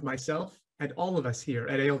behalf of myself and all of us here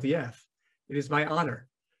at ALDF, it is my honor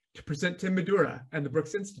to present Tim Medura and the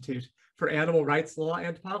Brooks Institute for Animal Rights Law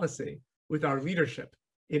and Policy with our Leadership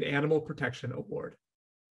in Animal Protection Award.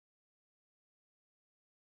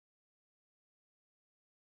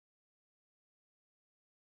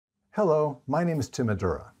 Hello, my name is Tim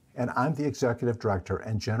Medura, and I'm the Executive Director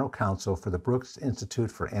and General Counsel for the Brooks Institute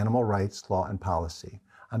for Animal Rights, Law, and Policy.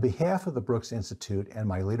 On behalf of the Brooks Institute and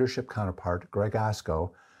my leadership counterpart, Greg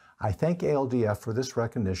Osko, I thank ALDF for this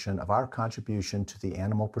recognition of our contribution to the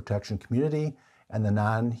animal protection community and the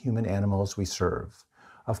non-human animals we serve.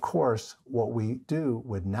 Of course, what we do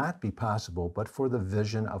would not be possible but for the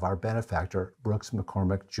vision of our benefactor, Brooks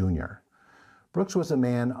McCormick Jr. Brooks was a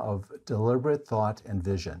man of deliberate thought and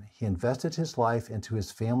vision. He invested his life into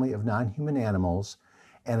his family of non-human animals,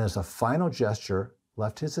 and as a final gesture,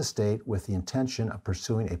 left his estate with the intention of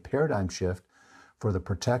pursuing a paradigm shift for the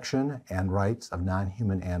protection and rights of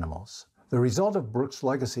non-human animals. The result of Brooks'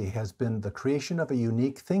 legacy has been the creation of a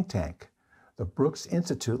unique think tank. The Brooks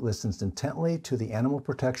Institute listens intently to the animal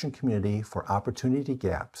protection community for opportunity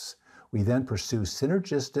gaps. We then pursue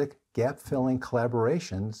synergistic, gap-filling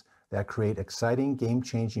collaborations that create exciting,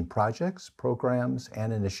 game-changing projects, programs,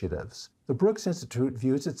 and initiatives. The Brooks Institute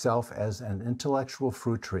views itself as an intellectual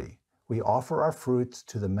fruit tree. We offer our fruits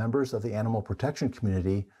to the members of the animal protection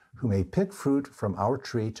community who may pick fruit from our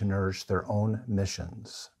tree to nourish their own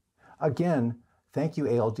missions. Again, thank you,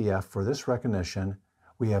 ALDF, for this recognition.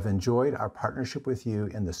 We have enjoyed our partnership with you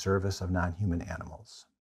in the service of non-human animals.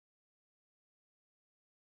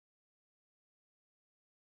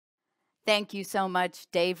 Thank you so much,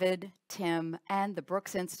 David, Tim, and the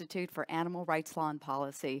Brooks Institute for Animal Rights Law and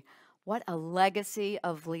Policy. What a legacy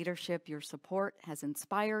of leadership your support has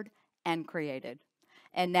inspired and created.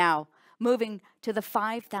 And now, moving to the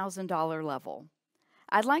 $5,000 level.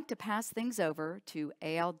 I'd like to pass things over to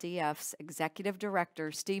ALDF's Executive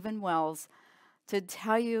Director, Stephen Wells, to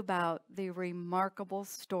tell you about the remarkable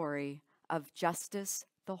story of Justice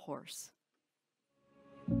the horse.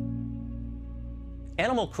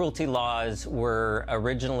 Animal cruelty laws were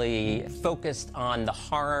originally focused on the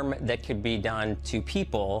harm that could be done to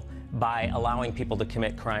people by allowing people to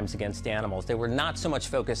commit crimes against animals. They were not so much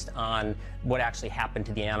focused on what actually happened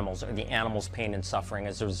to the animals or the animals' pain and suffering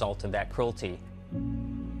as a result of that cruelty.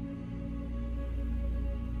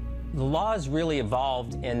 The laws really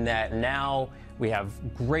evolved in that now we have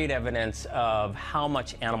great evidence of how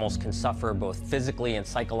much animals can suffer both physically and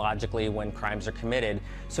psychologically when crimes are committed.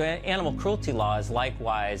 So animal cruelty laws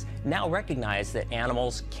likewise now recognize that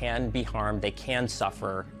animals can be harmed, they can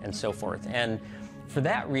suffer, and so forth. And for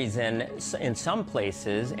that reason, in some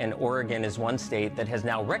places, and Oregon is one state that has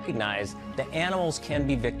now recognized that animals can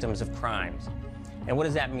be victims of crimes. And what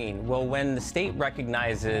does that mean? Well, when the state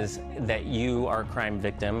recognizes that you are a crime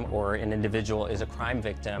victim or an individual is a crime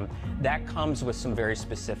victim, that comes with some very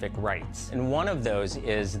specific rights. And one of those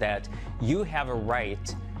is that you have a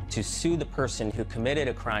right to sue the person who committed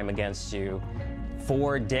a crime against you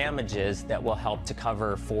for damages that will help to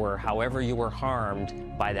cover for however you were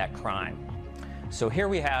harmed by that crime. So here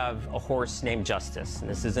we have a horse named Justice, and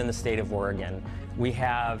this is in the state of Oregon. We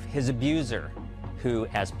have his abuser, who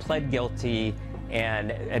has pled guilty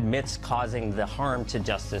and admits causing the harm to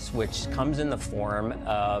Justice, which comes in the form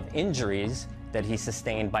of injuries that he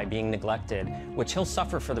sustained by being neglected, which he'll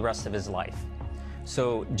suffer for the rest of his life.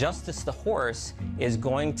 So Justice the horse is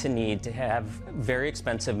going to need to have very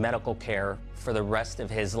expensive medical care for the rest of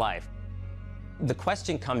his life. The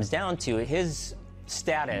question comes down to his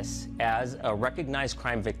status as a recognized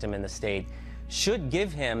crime victim in the state should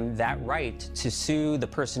give him that right to sue the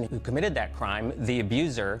person who committed that crime, the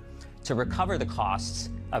abuser, to recover the costs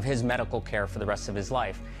of his medical care for the rest of his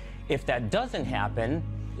life. If that doesn't happen,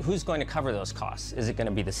 who's going to cover those costs? Is it going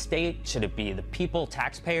to be the state? Should it be the people,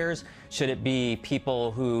 taxpayers? Should it be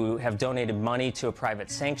people who have donated money to a private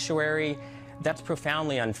sanctuary? That's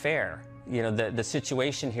profoundly unfair. You know, the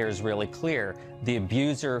situation here is really clear. The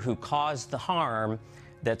abuser who caused the harm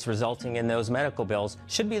that's resulting in those medical bills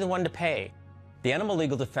should be the one to pay. The Animal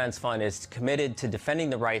Legal Defense Fund is committed to defending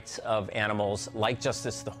the rights of animals like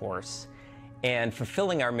Justice the horse and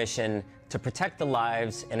fulfilling our mission to protect the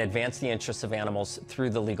lives and advance the interests of animals through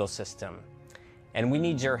the legal system. And we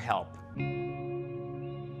need your help.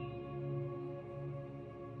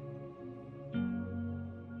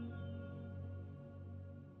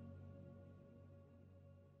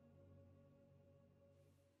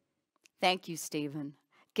 Thank you, Stephen.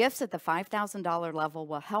 Gifts at the $5,000 level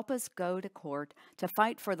will help us go to court to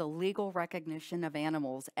fight for the legal recognition of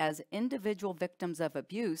animals as individual victims of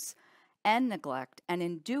abuse and neglect, and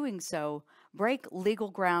in doing so, break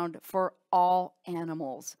legal ground for all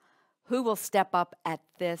animals. Who will step up at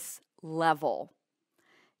this level?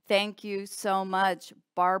 Thank you so much,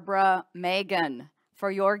 Barbara Megan,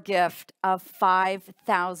 for your gift of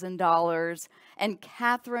 $5,000, and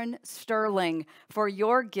Catherine Sterling for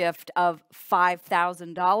your gift of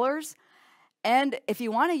 $5,000. And if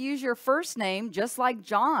you want to use your first name, just like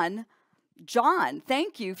John,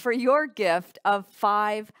 thank you for your gift of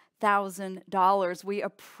 $5,000. We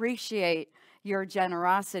appreciate your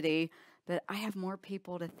generosity, but I have more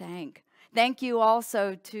people to thank. Thank you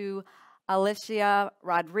also to Alicia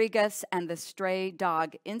Rodriguez and the Stray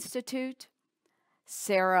Dog Institute.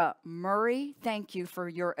 Sarah Murray, thank you for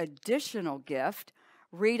your additional gift.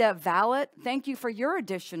 Rita Vallet, thank you for your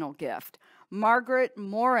additional gift. Margaret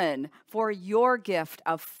Morin for your gift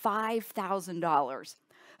of $5,000.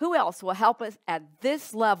 Who else will help us at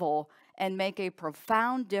this level and make a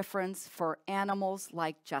profound difference for animals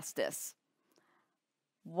like Justice?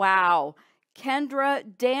 Wow.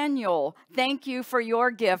 Kendra Daniel, thank you for your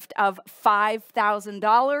gift of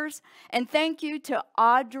 $5,000. And thank you to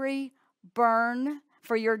Audrey Byrne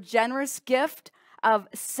for your generous gift of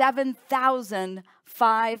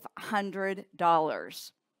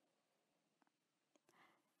 $7,500.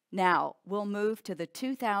 Now, we'll move to the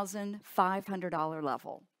 $2,500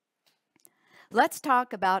 level. Let's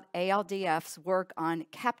talk about ALDF's work on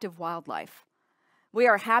captive wildlife. We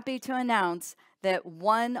are happy to announce that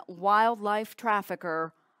one wildlife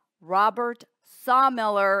trafficker, Robert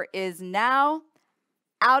Sawmiller, is now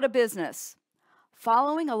out of business.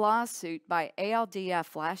 Following a lawsuit by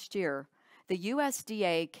ALDF last year, the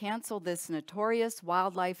USDA canceled this notorious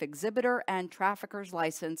wildlife exhibitor and trafficker's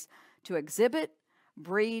license to exhibit,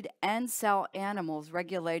 breed, and sell animals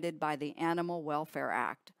regulated by the Animal Welfare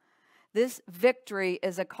Act. This victory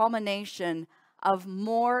is a culmination of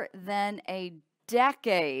more than a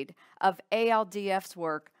decade of ALDF's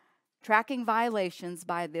work tracking violations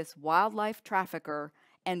by this wildlife trafficker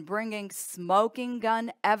and bringing smoking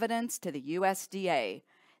gun evidence to the USDA.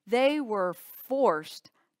 They were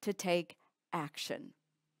forced to take action.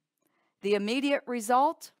 The immediate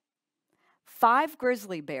result? 5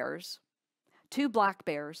 grizzly bears, 2 black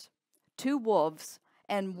bears, 2 wolves,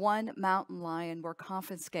 and 1 mountain lion were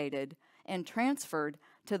confiscated and transferred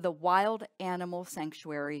to the Wild Animal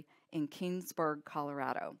Sanctuary in Kingsburg,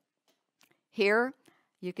 Colorado. Here,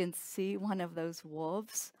 you can see one of those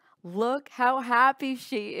wolves. Look how happy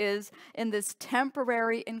she is in this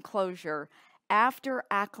temporary enclosure. After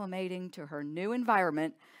acclimating to her new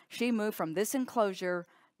environment, she moved from this enclosure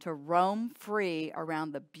to roam free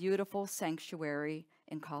around the beautiful sanctuary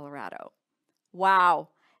in Colorado. Wow,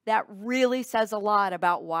 that really says a lot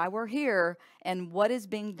about why we're here and what is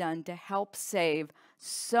being done to help save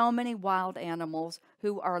so many wild animals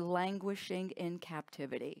who are languishing in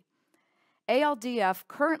captivity. ALDF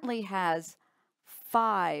currently has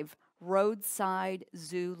 5 roadside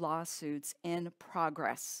zoo lawsuits in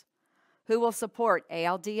progress. Who will support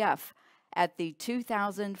ALDF at the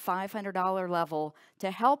 $2,500 level to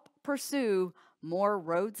help pursue more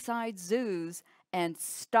roadside zoos and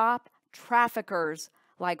stop traffickers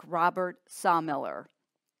like Robert Sawmiller?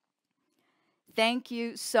 Thank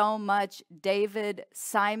you so much, David,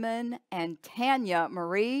 Simon, and Tanya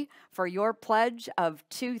Marie, for your pledge of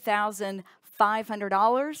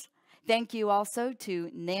 $2,500. Thank you also to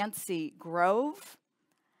Nancy Grove,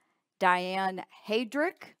 Diane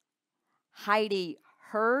Heydrich, Heidi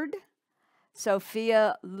Hurd,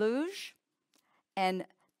 Sophia Luge, and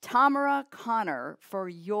Tamara Connor for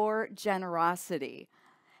your generosity.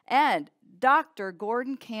 And Dr.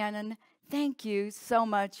 Gordon Cannon, thank you so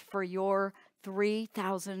much for your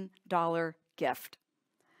 $3,000 gift.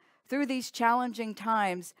 Through these challenging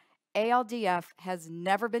times, ALDF has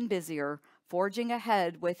never been busier, forging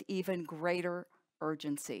ahead with even greater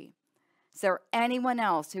urgency. Is there anyone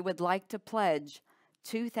else who would like to pledge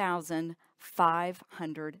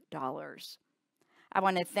 $2,500? I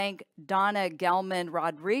want to thank Donna Gelman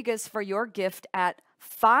Rodriguez for your gift at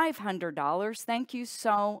 $500. Thank you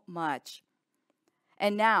so much.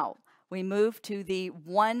 And now we move to the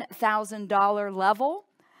 $1,000 level.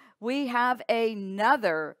 We have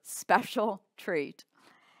another special treat.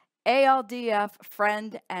 ALDF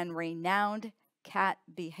friend and renowned cat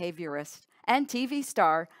behaviorist and TV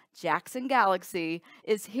star Jackson Galaxy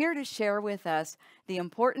is here to share with us the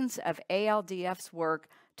importance of ALDF's work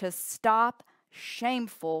to stop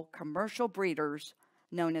shameful commercial breeders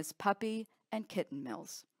known as puppy and kitten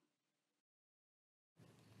mills.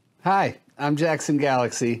 Hi, I'm Jackson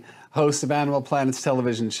Galaxy, host of Animal Planet's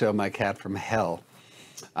television show, My Cat from Hell.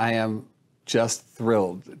 I am just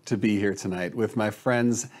thrilled to be here tonight with my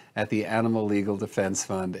friends at the Animal Legal Defense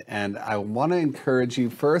Fund, and I want to encourage you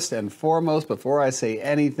first and foremost, before I say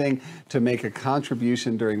anything, to make a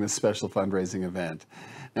contribution during this special fundraising event.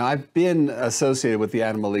 Now, I've been associated with the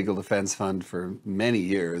Animal Legal Defense Fund for many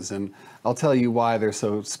years, and I'll tell you why they're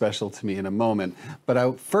so special to me in a moment. But I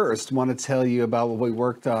first want to tell you about what we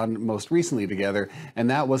worked on most recently together, and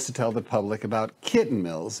that was to tell the public about kitten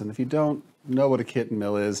mills. And if you don't know what a kitten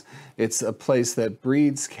mill is, it's a place that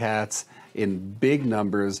breeds cats in big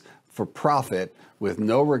numbers for profit, with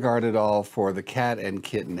no regard at all for the cat and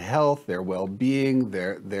kitten health, their well-being,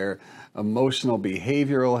 their emotional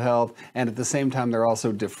behavioral health, and at the same time they're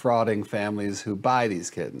also defrauding families who buy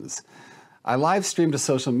these kittens. I live streamed a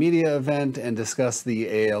social media event and discussed the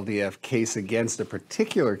ALDF case against a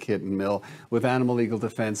particular kitten mill with Animal Legal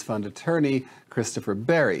Defense Fund attorney Christopher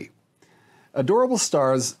Berry. Adorable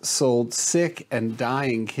Stars sold sick and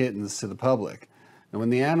dying kittens to the public. And when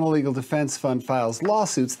the Animal Legal Defense Fund files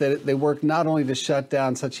lawsuits, they work not only to shut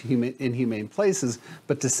down such inhumane places,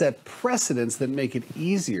 but to set precedents that make it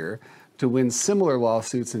easier to win similar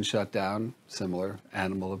lawsuits and shut down similar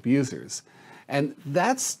animal abusers. And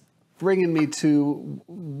that's bringing me to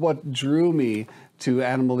what drew me to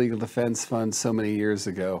Animal Legal Defense Fund so many years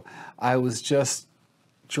ago. I was just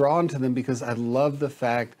drawn to them because I love the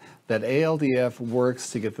fact that ALDF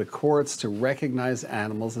works to get the courts to recognize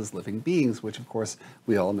animals as living beings, which of course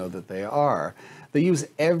we all know that they are. They use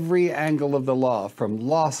every angle of the law, from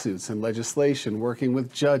lawsuits and legislation, working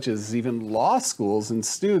with judges, even law schools and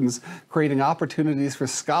students, creating opportunities for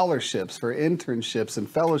scholarships, for internships and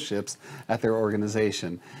fellowships at their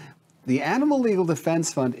organization. The Animal Legal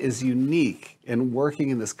Defense Fund is unique in working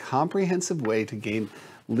in this comprehensive way to gain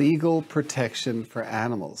legal protection for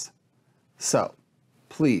animals. So,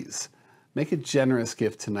 please, make a generous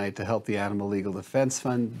gift tonight to help the Animal Legal Defense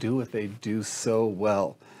Fund do what they do so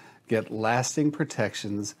well: get lasting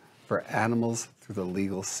protections for animals through the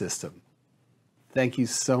legal system. Thank you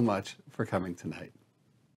so much for coming tonight.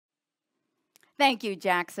 Thank you,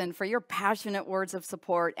 Jackson, for your passionate words of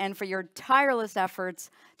support and for your tireless efforts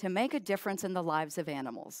to make a difference in the lives of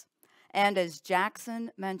animals. And as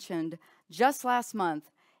Jackson mentioned, just last month,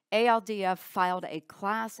 ALDF filed a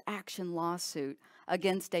class action lawsuit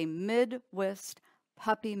against a Midwest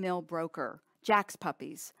puppy mill broker, Jack's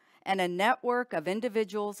Puppies, and a network of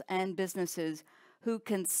individuals and businesses who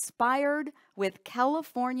conspired with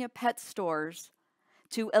California pet stores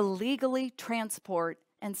to illegally transport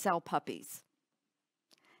and sell puppies.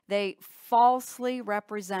 They falsely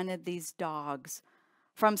represented these dogs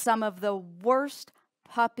from some of the worst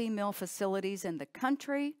puppy mill facilities in the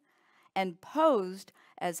country and posed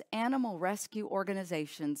as animal rescue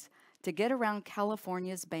organizations to get around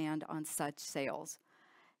California's ban on such sales.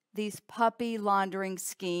 These puppy laundering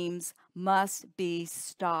schemes must be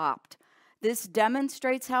stopped. This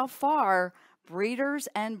demonstrates how far breeders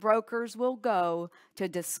and brokers will go to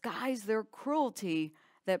disguise their cruelty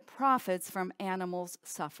that profits from animals'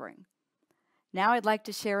 suffering. Now I'd like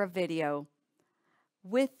to share a video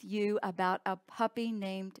with you about a puppy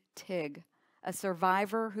named Tig, a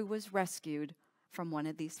survivor who was rescued from one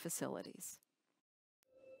of these facilities.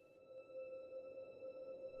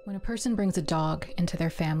 When a person brings a dog into their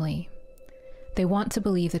family, they want to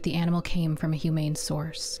believe that the animal came from a humane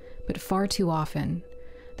source, but far too often,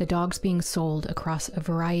 the dogs being sold across a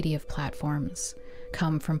variety of platforms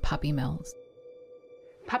come from puppy mills.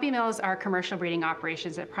 Puppy mills are commercial breeding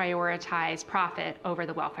operations that prioritize profit over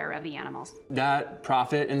the welfare of the animals. That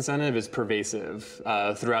profit incentive is pervasive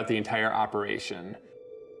throughout the entire operation.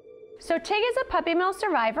 So Tig is a puppy mill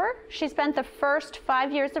survivor. She spent the first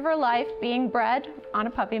 5 years of her life being bred on a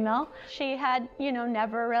puppy mill. She had,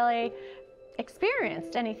 never really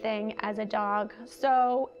experienced anything as a dog,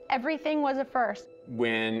 so everything was a first.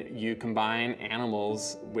 When you combine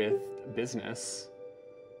animals with business,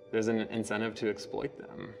 there's an incentive to exploit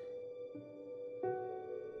them.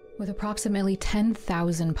 With approximately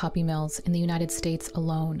 10,000 puppy mills in the United States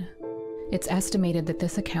alone, it's estimated that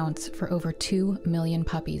this accounts for over 2 million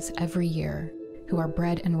puppies every year who are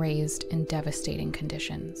bred and raised in devastating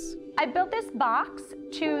conditions. I built this box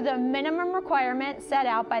to the minimum requirement set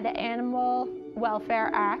out by the Animal Welfare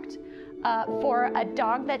Act for a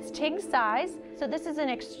dog that's Tig's size. So this is an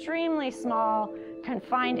extremely small,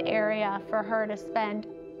 confined area for her to spend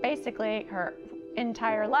basically her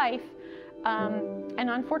entire life. And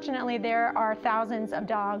unfortunately, there are thousands of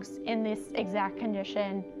dogs in this exact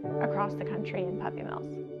condition across the country in puppy mills.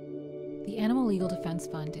 The Animal Legal Defense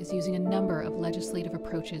Fund is using a number of legislative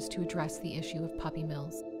approaches to address the issue of puppy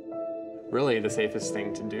mills. Really, the safest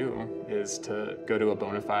thing to do is to go to a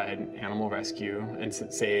bona fide animal rescue and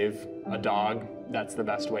save a dog. That's the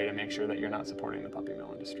best way to make sure that you're not supporting the puppy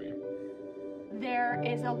mill industry. There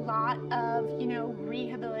is a lot of,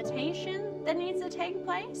 rehabilitation that needs to take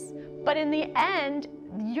place. But in the end,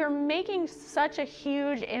 you're making such a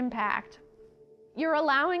huge impact. You're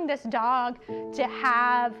allowing this dog to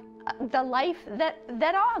have the life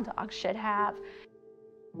that all dogs should have.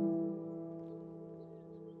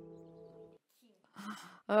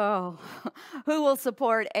 Oh, who will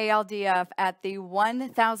support ALDF at the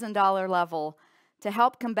 $1,000 level to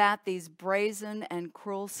help combat these brazen and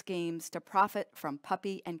cruel schemes to profit from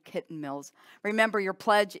puppy and kitten mills? Remember, your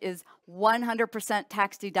pledge is 100%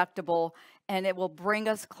 tax deductible, and it will bring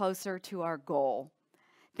us closer to our goal.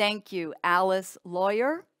 Thank you, Alice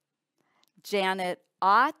Lawyer, Janet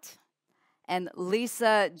Ott, and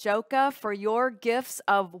Lisa Joka for your gifts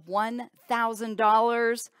of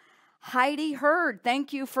 $1,000. Heidi Hurd,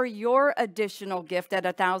 thank you for your additional gift at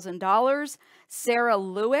 $1,000. Sarah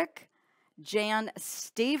Lewick, Jan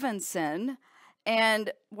Stevenson,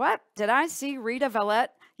 and what did I see? Rita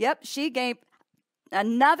Vallette. Yep, she gave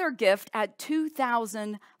another gift at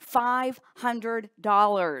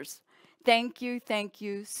 $2,500. Thank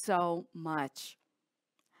you so much.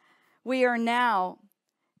 We are now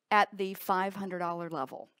at the $500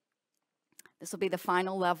 level. This will be the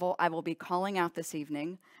final level I will be calling out this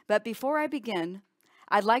evening. But before I begin,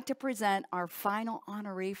 I'd like to present our final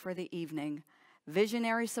honoree for the evening,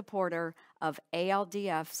 visionary supporter of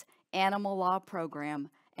ALDF's Animal Law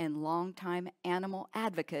Program and longtime animal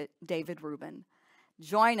advocate, David Rubin.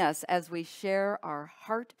 Join us as we share our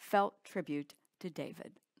heartfelt tribute to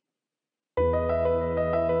David.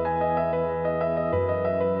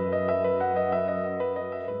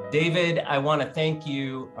 David, I want to thank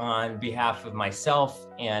you on behalf of myself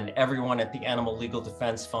and everyone at the Animal Legal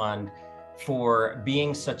Defense Fund for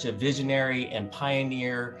being such a visionary and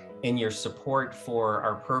pioneer in your support for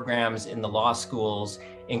our programs in the law schools,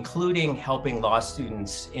 including helping law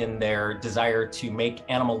students in their desire to make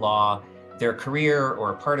animal law their career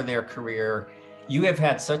or a part of their career. You have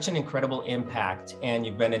had such an incredible impact, and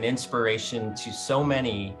you've been an inspiration to so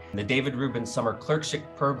many. The David Rubin Summer Clerkship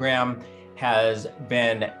Program has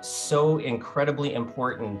been so incredibly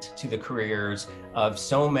important to the careers of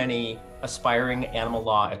so many aspiring animal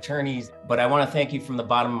law attorneys. But I want to thank you from the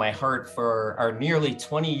bottom of my heart for our nearly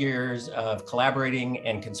 20 years of collaborating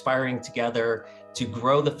and conspiring together to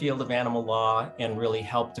grow the field of animal law and really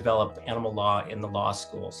help develop animal law in the law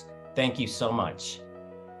schools. Thank you so much.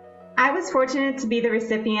 I was fortunate to be the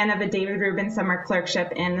recipient of a David Rubin Summer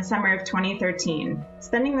Clerkship in the summer of 2013.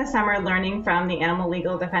 Spending the summer learning from the Animal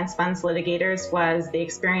Legal Defense Fund's litigators was the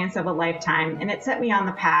experience of a lifetime, and it set me on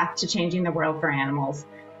the path to changing the world for animals.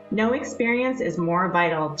 No experience is more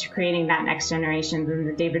vital to creating that next generation than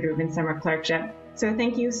the David Rubin Summer Clerkship. So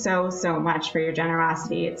thank you so much for your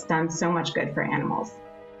generosity. It's done so much good for animals.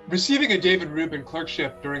 Receiving a David Rubin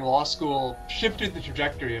clerkship during law school shifted the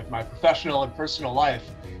trajectory of my professional and personal life.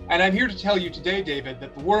 And I'm here to tell you today, David,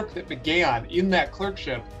 that the work that began in that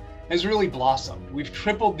clerkship has really blossomed. We've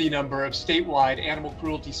tripled the number of statewide animal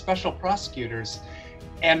cruelty special prosecutors,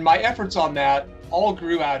 and my efforts on that all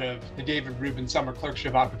grew out of the David Rubin summer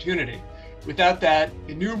clerkship opportunity. Without that,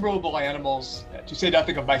 innumerable animals, to say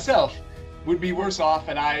nothing of myself, would be worse off,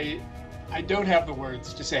 and I don't have the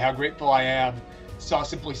words to say how grateful I am. So I'll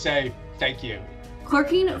simply say thank you.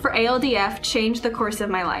 Clerking for ALDF changed the course of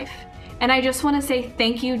my life. And I just want to say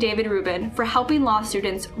thank you, David Rubin, for helping law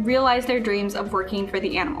students realize their dreams of working for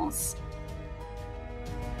the animals.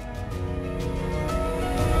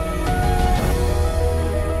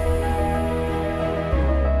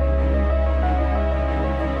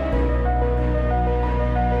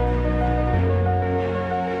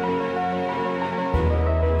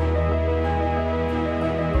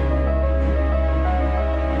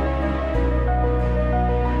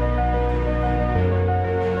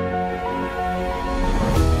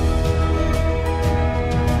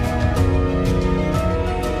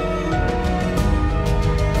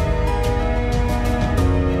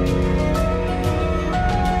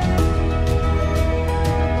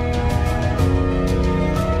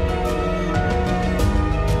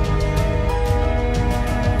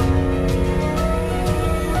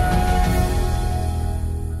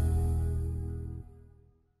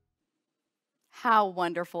 How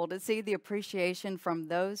wonderful to see the appreciation from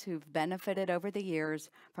those who've benefited over the years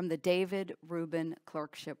from the David Rubin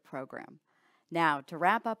Clerkship Program. Now, to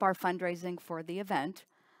wrap up our fundraising for the event,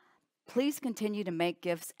 please continue to make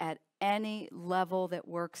gifts at any level that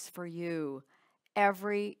works for you.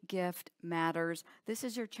 Every gift matters. This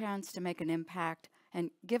is your chance to make an impact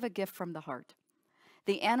and give a gift from the heart.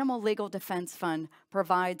 The Animal Legal Defense Fund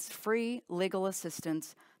provides free legal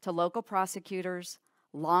assistance to local prosecutors,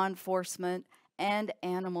 law enforcement, and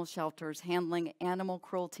animal shelters handling animal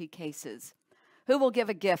cruelty cases, who will give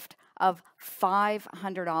a gift of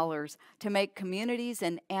 $500 to make communities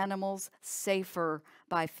and animals safer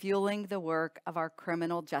by fueling the work of our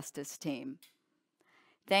criminal justice team.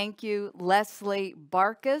 Thank you, Leslie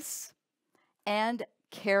Barkus and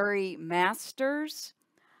Carrie Masters.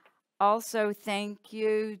 Also, thank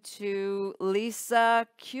you to Lisa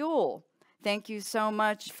Kuehl. Thank you so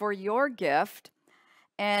much for your gift.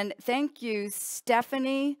 And thank you,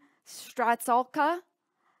 Stephanie Stratzalka.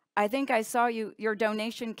 I think I saw your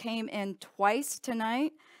donation came in twice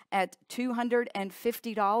tonight at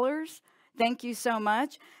 $250. Thank you so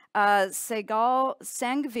much. Segal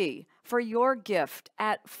Sangvi for your gift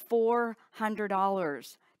at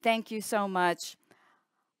 $400. Thank you so much.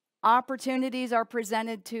 Opportunities are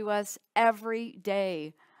presented to us every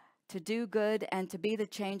day to do good and to be the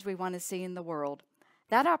change we want to see in the world.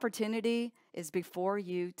 That opportunity is before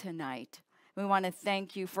you tonight. We want to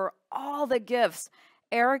thank you for all the gifts.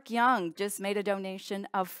 Eric Young just made a donation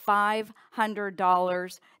of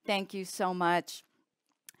 $500. Thank you so much.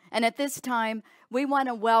 And at this time, we want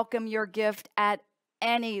to welcome your gift at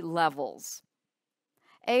any levels.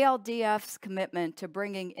 ALDF's commitment to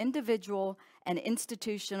bringing individual and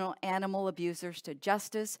institutional animal abusers to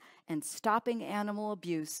justice and stopping animal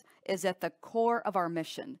abuse is at the core of our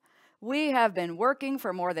mission. We have been working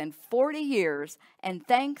for more than 40 years, and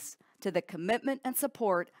thanks to the commitment and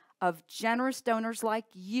support of generous donors like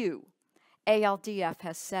you, ALDF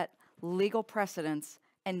has set legal precedents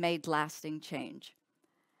and made lasting change.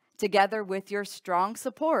 Together with your strong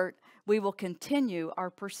support, we will continue our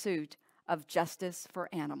pursuit of justice for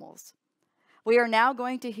animals. We are now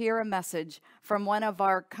going to hear a message from one of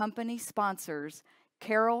our company sponsors,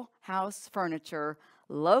 Carroll House Furniture,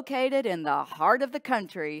 located in the heart of the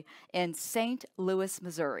country in St. Louis,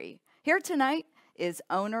 Missouri. Here tonight is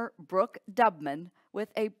owner Brooke Dubman with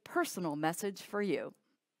a personal message for you.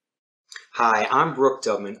 Hi, I'm Brooke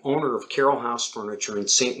Dubman, owner of Carroll House Furniture in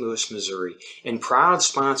St. Louis, Missouri, and proud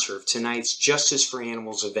sponsor of tonight's Justice for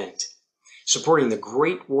Animals event, supporting the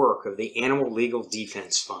great work of the Animal Legal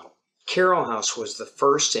Defense Fund. Carroll House was the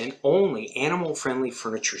first and only animal-friendly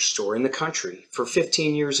furniture store in the country for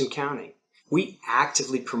 15 years and counting. We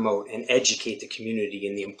actively promote and educate the community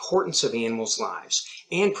in the importance of animals' lives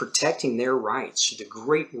and protecting their rights through the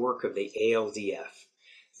great work of the ALDF.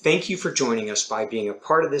 Thank you for joining us by being a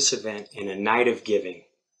part of this event and a night of giving.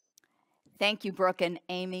 Thank you, Brooke and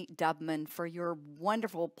Amy Dubman, for your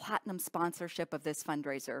wonderful platinum sponsorship of this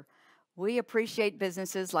fundraiser. We appreciate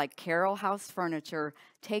businesses like Carroll House Furniture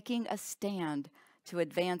taking a stand to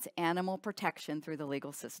advance animal protection through the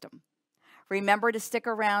legal system. Remember to stick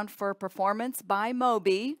around for a performance by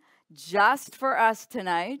Moby just for us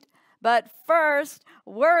tonight. But first,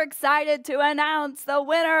 we're excited to announce the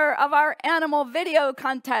winner of our animal video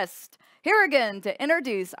contest. Here again to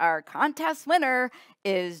introduce our contest winner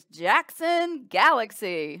is Jackson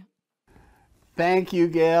Galaxy. Thank you,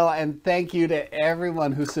 Gail, and thank you to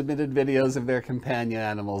everyone who submitted videos of their companion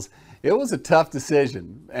animals. It was a tough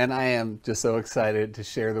decision, and I am just so excited to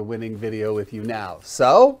share the winning video with you now.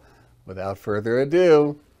 So, without further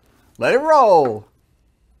ado, let it roll!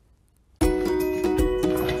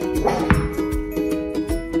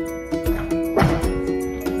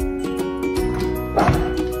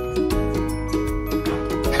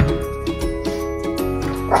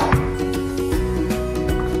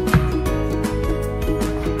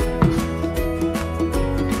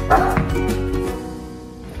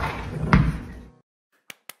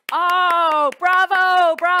 Oh,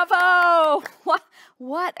 bravo, bravo.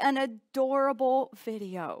 What an adorable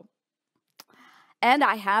video. And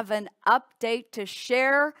I have an update to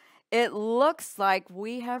share. It looks like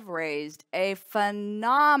we have raised a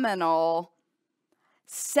phenomenal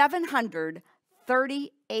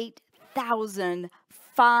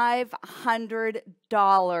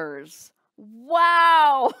 $738,500.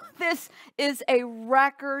 Wow, this is a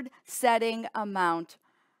record-setting amount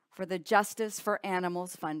for the Justice for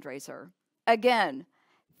Animals fundraiser. Again,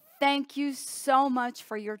 thank you so much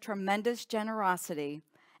for your tremendous generosity.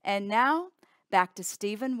 And now, back to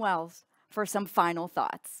Stephen Wells for some final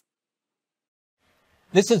thoughts.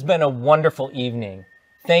 This has been a wonderful evening.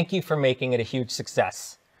 Thank you for making it a huge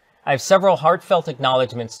success. I have several heartfelt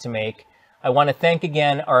acknowledgments to make. I want to thank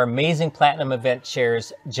again our amazing Platinum event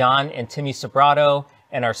chairs, John and Timmy Sobrato,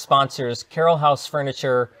 and our sponsors, Carroll House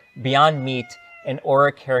Furniture, Beyond Meat, and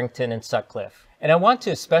Oric, Harrington, and Sutcliffe. And I want to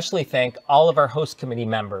especially thank all of our host committee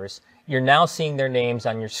members. You're now seeing their names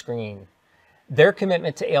on your screen. Their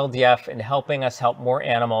commitment to ALDF and helping us help more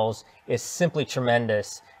animals is simply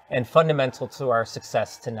tremendous and fundamental to our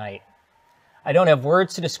success tonight. I don't have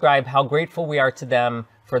words to describe how grateful we are to them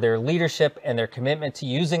for their leadership and their commitment to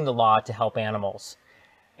using the law to help animals.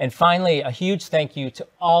 And finally, a huge thank you to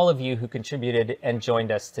all of you who contributed and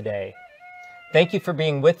joined us today. Thank you for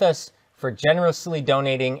being with us, for generously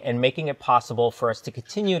donating and making it possible for us to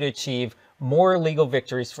continue to achieve more legal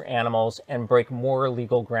victories for animals and break more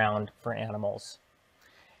legal ground for animals.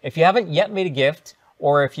 If you haven't yet made a gift,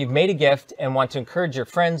 or if you've made a gift and want to encourage your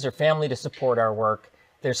friends or family to support our work,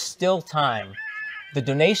 there's still time. The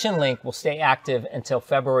donation link will stay active until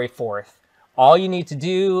February 4th. All you need to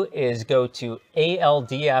do is go to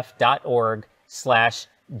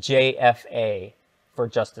aldf.org/JFA for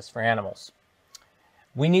Justice for Animals.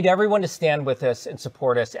 We need everyone to stand with us and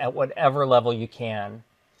support us at whatever level you can.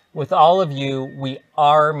 With all of you, we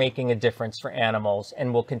are making a difference for animals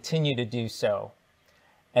and will continue to do so.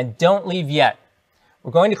 And don't leave yet.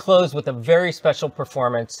 We're going to close with a very special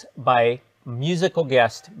performance by musical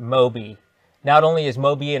guest Moby. Not only is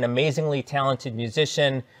Moby an amazingly talented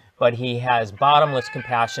musician, but he has bottomless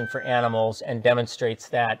compassion for animals and demonstrates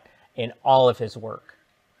that in all of his work.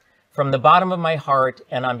 From the bottom of my heart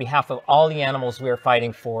and on behalf of all the animals we are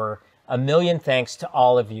fighting for, a million thanks to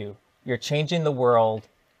all of you. You're changing the world.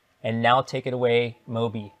 And now take it away,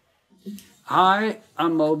 Moby. Hi,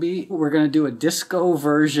 I'm Moby. We're going to do a disco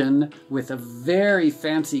version with a very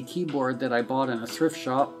fancy keyboard that I bought in a thrift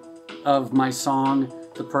shop of my song,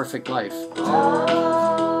 The Perfect Life.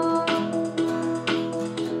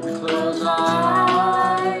 Close our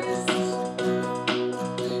eyes,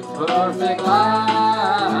 perfect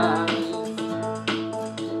life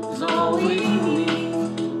is all we need.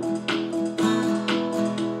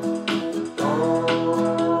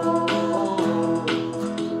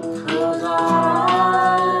 Close our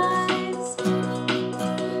eyes,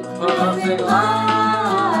 perfect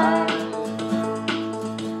life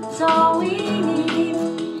is all we need.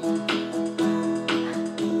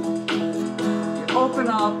 You open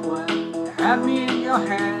up when you had me in your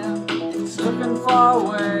hand, slipping far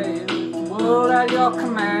away, the world at your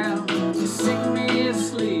command. You sing me to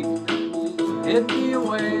sleep, hit me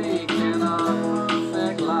awake in a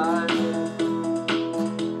perfect life.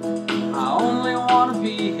 I only want to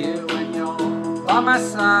be here when you're by my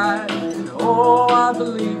side. And oh, I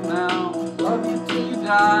believe now, love you till you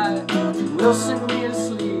die. You will sing me to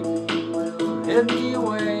sleep, you will hit me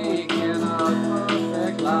awake in a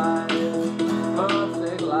perfect life.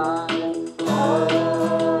 Perfect life.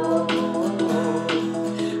 Oh,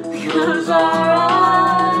 close our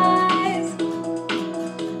eyes.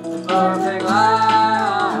 The perfect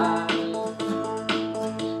life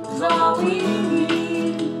is all we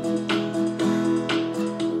need.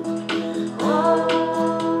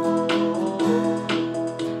 Oh,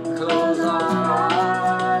 close our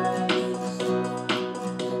eyes.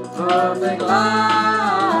 perfect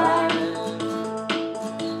life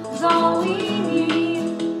is all we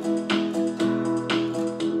need.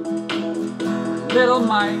 Little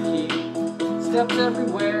Mikey steps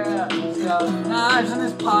everywhere. He's got knives in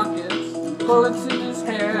his pockets, bullets in his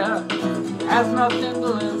hair. He has nothing to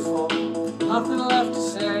live for, nothing left to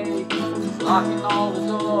say. He's locking all the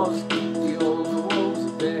doors, the old wolves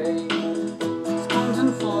at bay. Spoons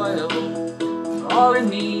and foil, all he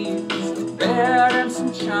needs. A bed and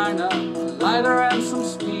some china, a lighter and some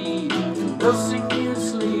speed. We'll sing you to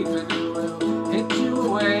sleep and it will hit you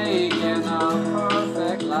awake in a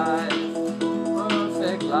perfect life.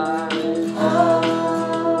 Perfect life.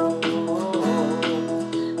 Oh,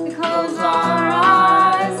 we close our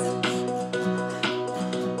eyes.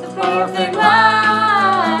 The perfect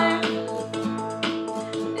life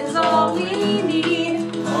is all we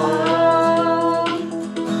need. Oh,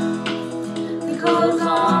 we close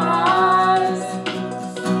our eyes.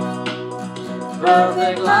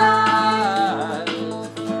 Perfect life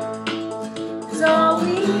is all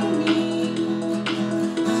we need.